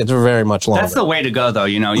VIP tickets for very much longer. That's the way to go, though.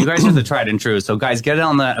 You know, you guys are the tried and true. So, guys, get it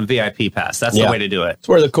on the VIP pass. That's the way to do it. It's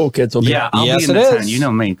where the cool kids will be. Yeah, I'll Yes, be in it the is. 10. You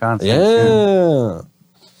know me. God, Yeah.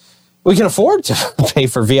 We can afford to pay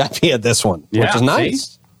for VIP at this one, which Yeah, is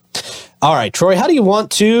nice. All right, Troy, how do you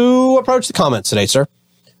want to approach the comments today, sir?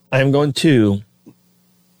 I am going to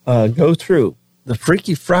go through the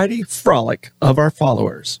Freaky Friday frolic of our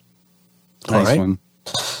followers. All Nice right. one.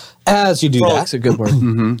 As you do Frolic's that. a good word.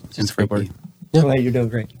 It's a good word. Well, you're doing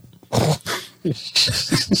great. And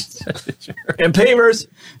Pavers.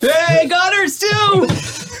 Hey, got hers too.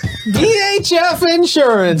 DHF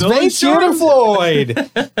Insurance, Don't based insure here in Floyd.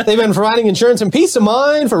 They've been providing insurance and peace of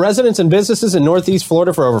mind for residents and businesses in Northeast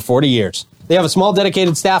Florida for over 40 years. They have a small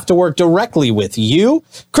dedicated staff to work directly with you.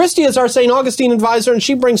 Christy is our St. Augustine advisor, and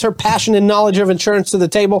she brings her passion and knowledge of insurance to the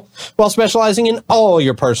table while specializing in all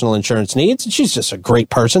your personal insurance needs. And she's just a great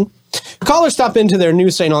person. Call or stop into their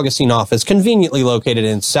new St. Augustine office, conveniently located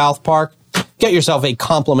in South Park. Get yourself a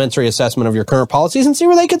complimentary assessment of your current policies and see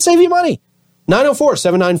where they could save you money.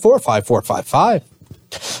 904-794-5455.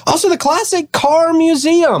 Also, the Classic Car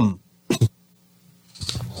Museum.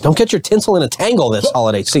 Don't get your tinsel in a tangle this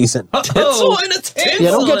holiday season. Tinsel in a tangle.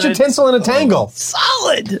 Yeah, don't get your tinsel in a tangle.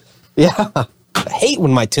 Solid. Yeah. I hate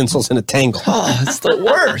when my tinsel's in a tangle. Oh, it's the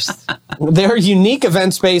worst. Their unique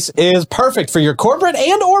event space is perfect for your corporate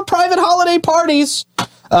and or private holiday parties.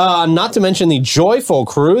 Not to mention the joyful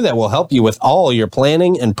crew that will help you with all your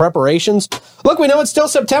planning and preparations. Look, we know it's still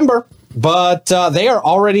September, but they are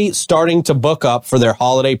already starting to book up for their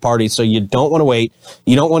holiday party, so you don't want to wait.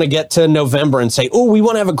 You don't want to get to November and say, oh, we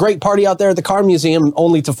want to have a great party out there at the car museum,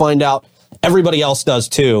 only to find out everybody else does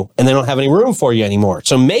too, and they don't have any room for you anymore.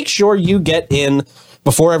 So make sure you get in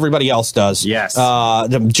before everybody else does. Yes.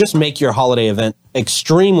 Just make your holiday event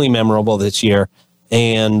extremely memorable this year.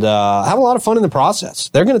 And have a lot of fun in the process.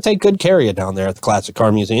 They're going to take good care of you down there at the Classic Car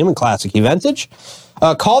Museum and Classic Eventage.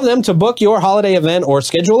 Call them to book your holiday event or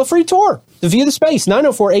schedule a free tour to view the space.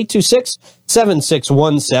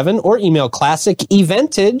 904-826-7617 or email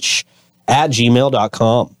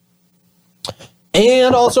classiceventage@gmail.com.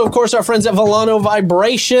 And also, of course, our friends at Volano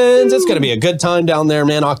Vibrations. It's going to be a good time down there,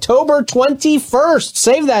 man. October 21st.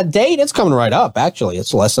 Save that date. It's coming right up, actually.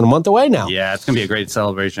 It's less than a month away now. Yeah, it's going to be a great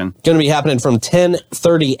celebration. Going to be happening from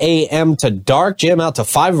 10:30 a.m. to dark. Jam out to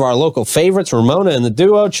 5 of our local favorites, Ramona and the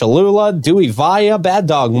Duo, Cholula, Dewey Vaya, Bad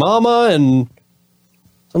Dog Mama, and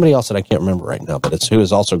somebody else that I can't remember right now, but who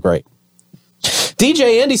is also great.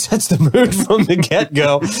 DJ Andy sets the mood from the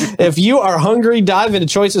get-go. If you are hungry, dive into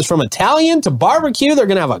choices from Italian to barbecue. They're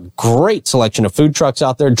going to have a great selection of food trucks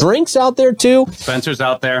out there, drinks out there too. Spencer's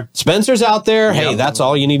out there. Spencer's out there. Hey, that's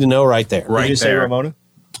all you need to know right there. Right Did you say there. Ramona?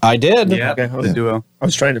 I did. Yeah, Okay, the duo. I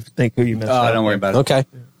was trying to think who you meant. Don't worry about it. Okay.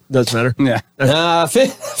 Doesn't matter. Yeah.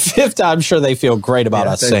 Fifth, I'm sure they feel great about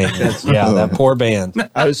us saying that. Yeah, that poor band.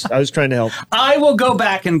 I was trying to help. I will go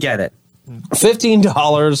back and get it.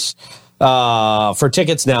 $15 for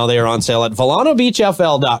tickets now. They are on sale at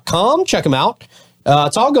VolanoBeachFL.com. Check them out.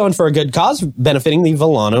 It's all going for a good cause, benefiting the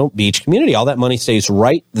Volano Beach community. All that money stays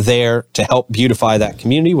right there to help beautify that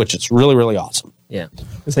community, which is really, really awesome. Yeah,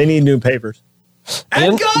 because they need new papers.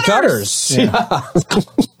 And gutters. Yeah.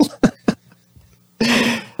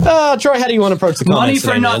 Troy, how do you want to approach the Money comments for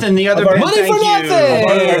today, man? nothing. The other Money band, for thank you.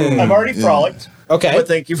 nothing! I've already frolicked. Okay. But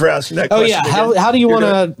thank you for asking that Oh, question. yeah. again. How do you You're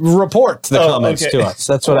want to report the comments okay. to us?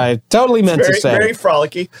 That's what I totally meant to very, say. very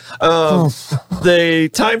frolicky. The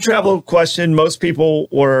time travel question, most people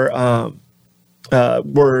were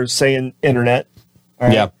saying internet. All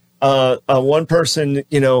right? Yeah. One person,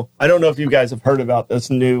 I don't know if you guys have heard about this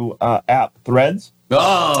new app, Threads.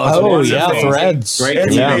 Oh, it's yeah, amazing. Threads. Great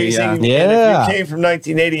It's Yeah. amazing. Yeah. And if you came from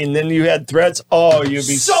 1980 and then you had Threads, you'd be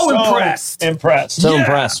So impressed. Impressed. So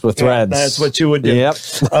impressed with Threads. That's what you would do. Yep.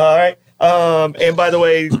 All right. And by the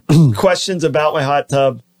way, questions about my hot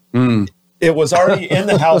tub. It was already in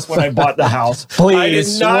the house when I bought the house. Please, I did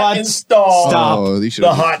not what? install Stop. Oh, you should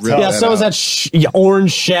the have hot ripped tub. Yeah, so was out. that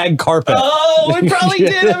orange shag carpet. Oh, we probably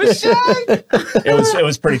did have a shag. It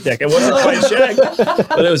was pretty thick. It wasn't quite shag,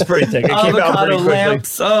 but it was pretty thick. It came out Avocado pretty quickly.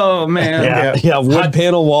 lamps. Oh, man. Yeah. Yeah, wood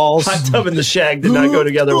panel walls. Hot tub and the shag did not go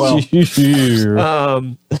together well.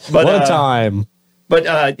 But what a time.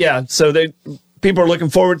 But yeah, so people are looking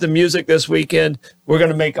forward to music this weekend. We're going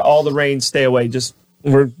to make all the rain stay away.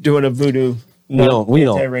 We're doing a voodoo. We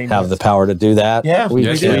don't have the power to do that. Yeah, we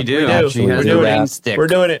Yes, do. we do. Actually, She has do a that. rain stick. We're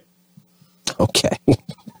doing it. Okay.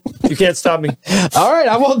 You can't stop me. All right,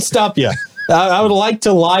 I won't stop you. I would like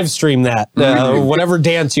to live stream that. Whatever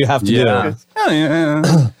dance you have to Yeah. Oh, yeah.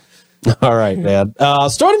 do. All right, man.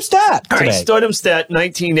 Stardom stat All today. right, Stardom stat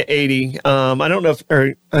 1980. I don't know if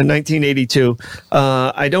 1982.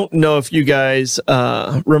 I don't know if you guys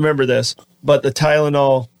remember this, but the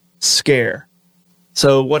Tylenol scare.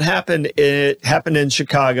 So what happened? It happened in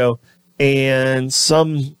Chicago, and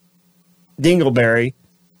some dingleberry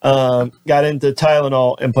got into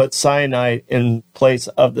Tylenol and put cyanide in place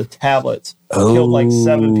of the tablets. Killed like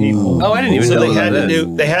 7 people. Oh, I didn't even so know they had about to this.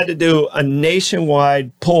 do. They had to do a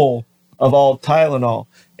nationwide pull of all Tylenol,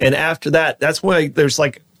 and after that, that's why there's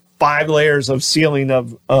like 5 layers of sealing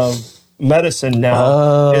of medicine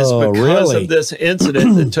now. Is because really? of this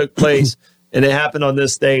incident that took place. And it happened on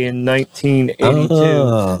this day in 1982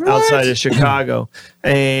 outside of Chicago.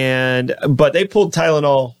 But they pulled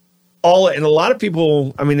Tylenol and a lot of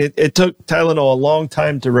people, I mean, it took Tylenol a long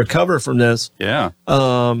time to recover from this. Yeah.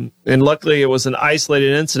 And luckily it was an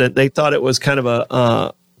isolated incident. They thought it was kind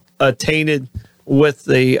of a tainted with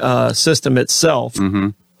the system itself.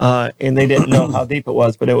 And they didn't know how deep it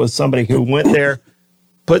was, but it was somebody who went there,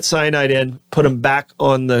 put cyanide in, put them back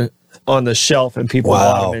on the shelf, and people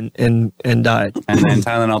bought them and died. And then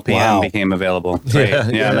Tylenol PM became available. Right.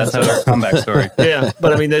 Yeah, that's our comeback story. Yeah,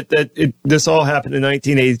 but I mean this all happened in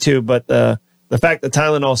 1982. But the fact that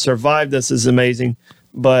Tylenol survived this is amazing.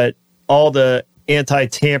 But all the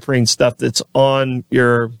anti-tampering stuff that's on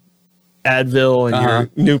your Advil and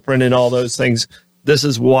your Nuprin and all those things, this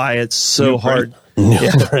is why it's so hard.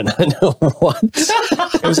 I know what.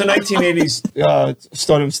 It was a 1980s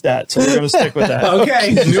Stardom stat, so we're going to stick with that. Okay.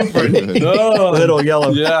 Nuprin. Oh, Little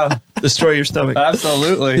yellow, yeah. destroy your stomach.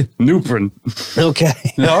 Absolutely. Nuprin. Okay.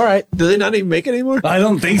 All right. Do they not even make it anymore? I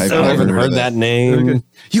don't think I've so. I never haven't heard that name.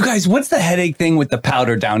 You guys, what's the headache thing with the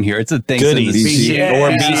powder down here? It's a thing. Goodies. BC. Or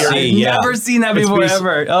BC, I've yeah. never seen that It's before BC,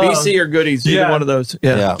 ever. Oh. BC or Goodies, either Yeah. one of those.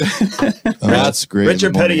 Yeah. Yeah. Oh, that's great. Richard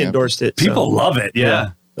The morning Petty after. endorsed it. so People love it.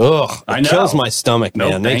 Yeah. Ugh. I It know. kills my stomach, No,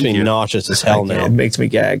 man. Makes thank me you. nauseous as hell now. it makes me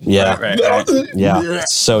gag. Yeah. Right. Yeah.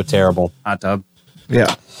 It's so terrible. Hot tub.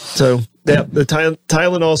 Yeah. So the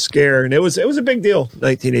Tylenol scare, and it was a big deal.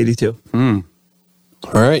 1982. All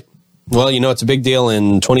right. Well, it's a big deal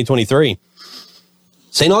in 2023.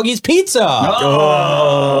 St. Augie's Pizza.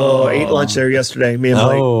 Oh, I ate lunch there yesterday. Me and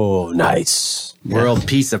Blake. Oh, nice. World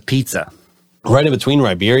piece of pizza. Right in between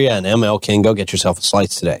Riberia and ML King. Go get yourself a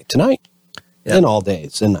slice today. Tonight. And all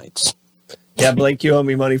days and nights. Yeah, Blake, you owe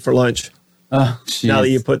me money for lunch. Now that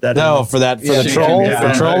you put that No, in. for the Yeah. troll,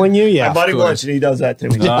 Yeah. for trolling you, yeah. I bought him course. lunch and he does that to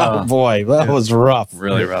me. Oh, boy, that was rough.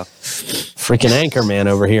 Really rough. Freaking anchor man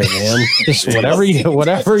over here, man. Just whatever you put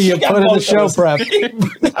in the show prep.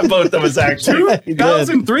 Both of us actually.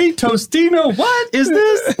 2003 Tostino. What is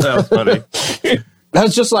this? That was funny. I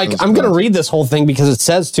was just like, I'm going to read this whole thing because it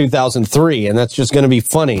says 2003, and that's just going to be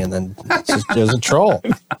funny. And then there's a troll.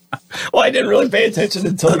 Well, I didn't really pay attention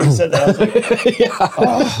until you said that. I was like,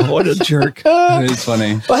 oh, what a jerk. It's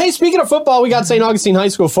funny. Well, hey, speaking of football, we got St. Augustine High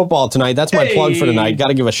School football tonight. That's my plug for tonight. Got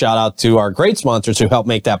to give a shout out to our great sponsors who help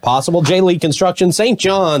make that possible. J. Lee Construction, St.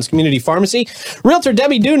 John's Community Pharmacy, Realtor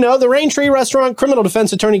Debbie Duno, the Rain Tree Restaurant, Criminal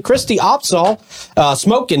Defense Attorney Christy Opsall,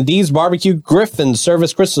 Smoke and D's Barbecue, Griffin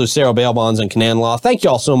Service, Chris Lucero Bail Bonds, and Canaan Law. Thank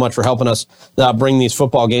you all so much for helping us bring these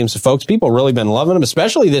football games to folks. People have really been loving them,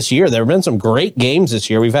 especially this year. There have been some great games this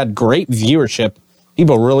year. We've had great viewership.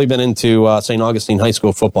 People have really been into St. Augustine High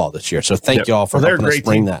School football this year. So thank you all for helping us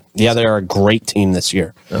bring that. Yeah, they're a great team this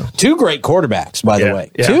year. Oh. 2 great quarterbacks, by the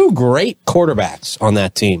way. Yeah. 2 great quarterbacks on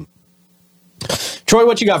that team. Troy,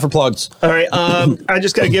 what you got for plugs? All right. I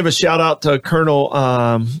just got to give a shout out to Colonel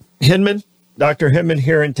Hinman, Dr. Hinman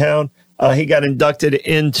here in town. He got inducted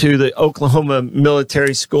into the Oklahoma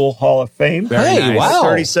Military School Hall of Fame. Hey, wow.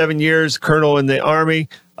 37 years, colonel in the Army,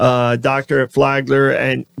 doctor at Flagler,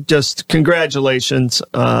 and just congratulations,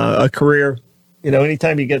 a career. You know,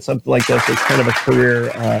 anytime you get something like this, it's kind of a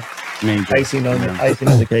career icing on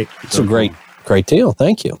the cake. It's a great deal.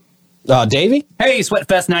 Thank you. Davey? Hey,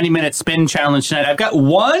 Sweatfest 90-minute spin challenge tonight. I've got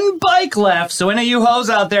 1 bike left, so any of you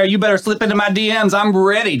hoes out there, you better slip into my DMs. I'm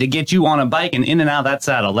ready to get you on a bike and in and out of that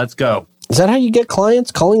saddle. Let's go. Is that how you get clients,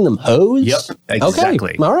 calling them hoes? Yep,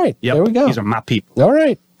 exactly. Okay. All right, there we go. These are my people. All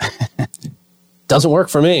right. Doesn't work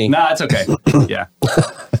for me. No, it's okay. Yeah.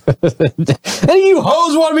 Any of you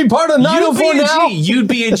hoes want to be part of 904 now? You'd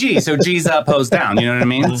be a G, so G's up, hoes down. You know what I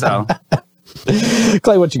mean? So,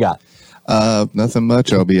 Clay, what you got? Nothing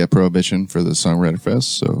much. I'll be at Prohibition for the Songwriter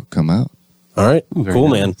Fest, so come out. All right. Cool,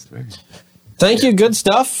 nice. Man. Thank you. Good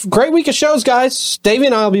stuff. Great week of shows, guys. Davey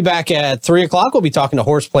and I will be back at 3 o'clock. We'll be talking to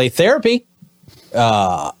Horseplay Therapy. They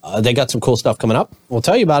got some cool stuff coming up. We'll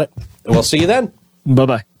tell you about it. And we'll see you then.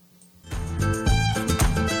 Bye-bye.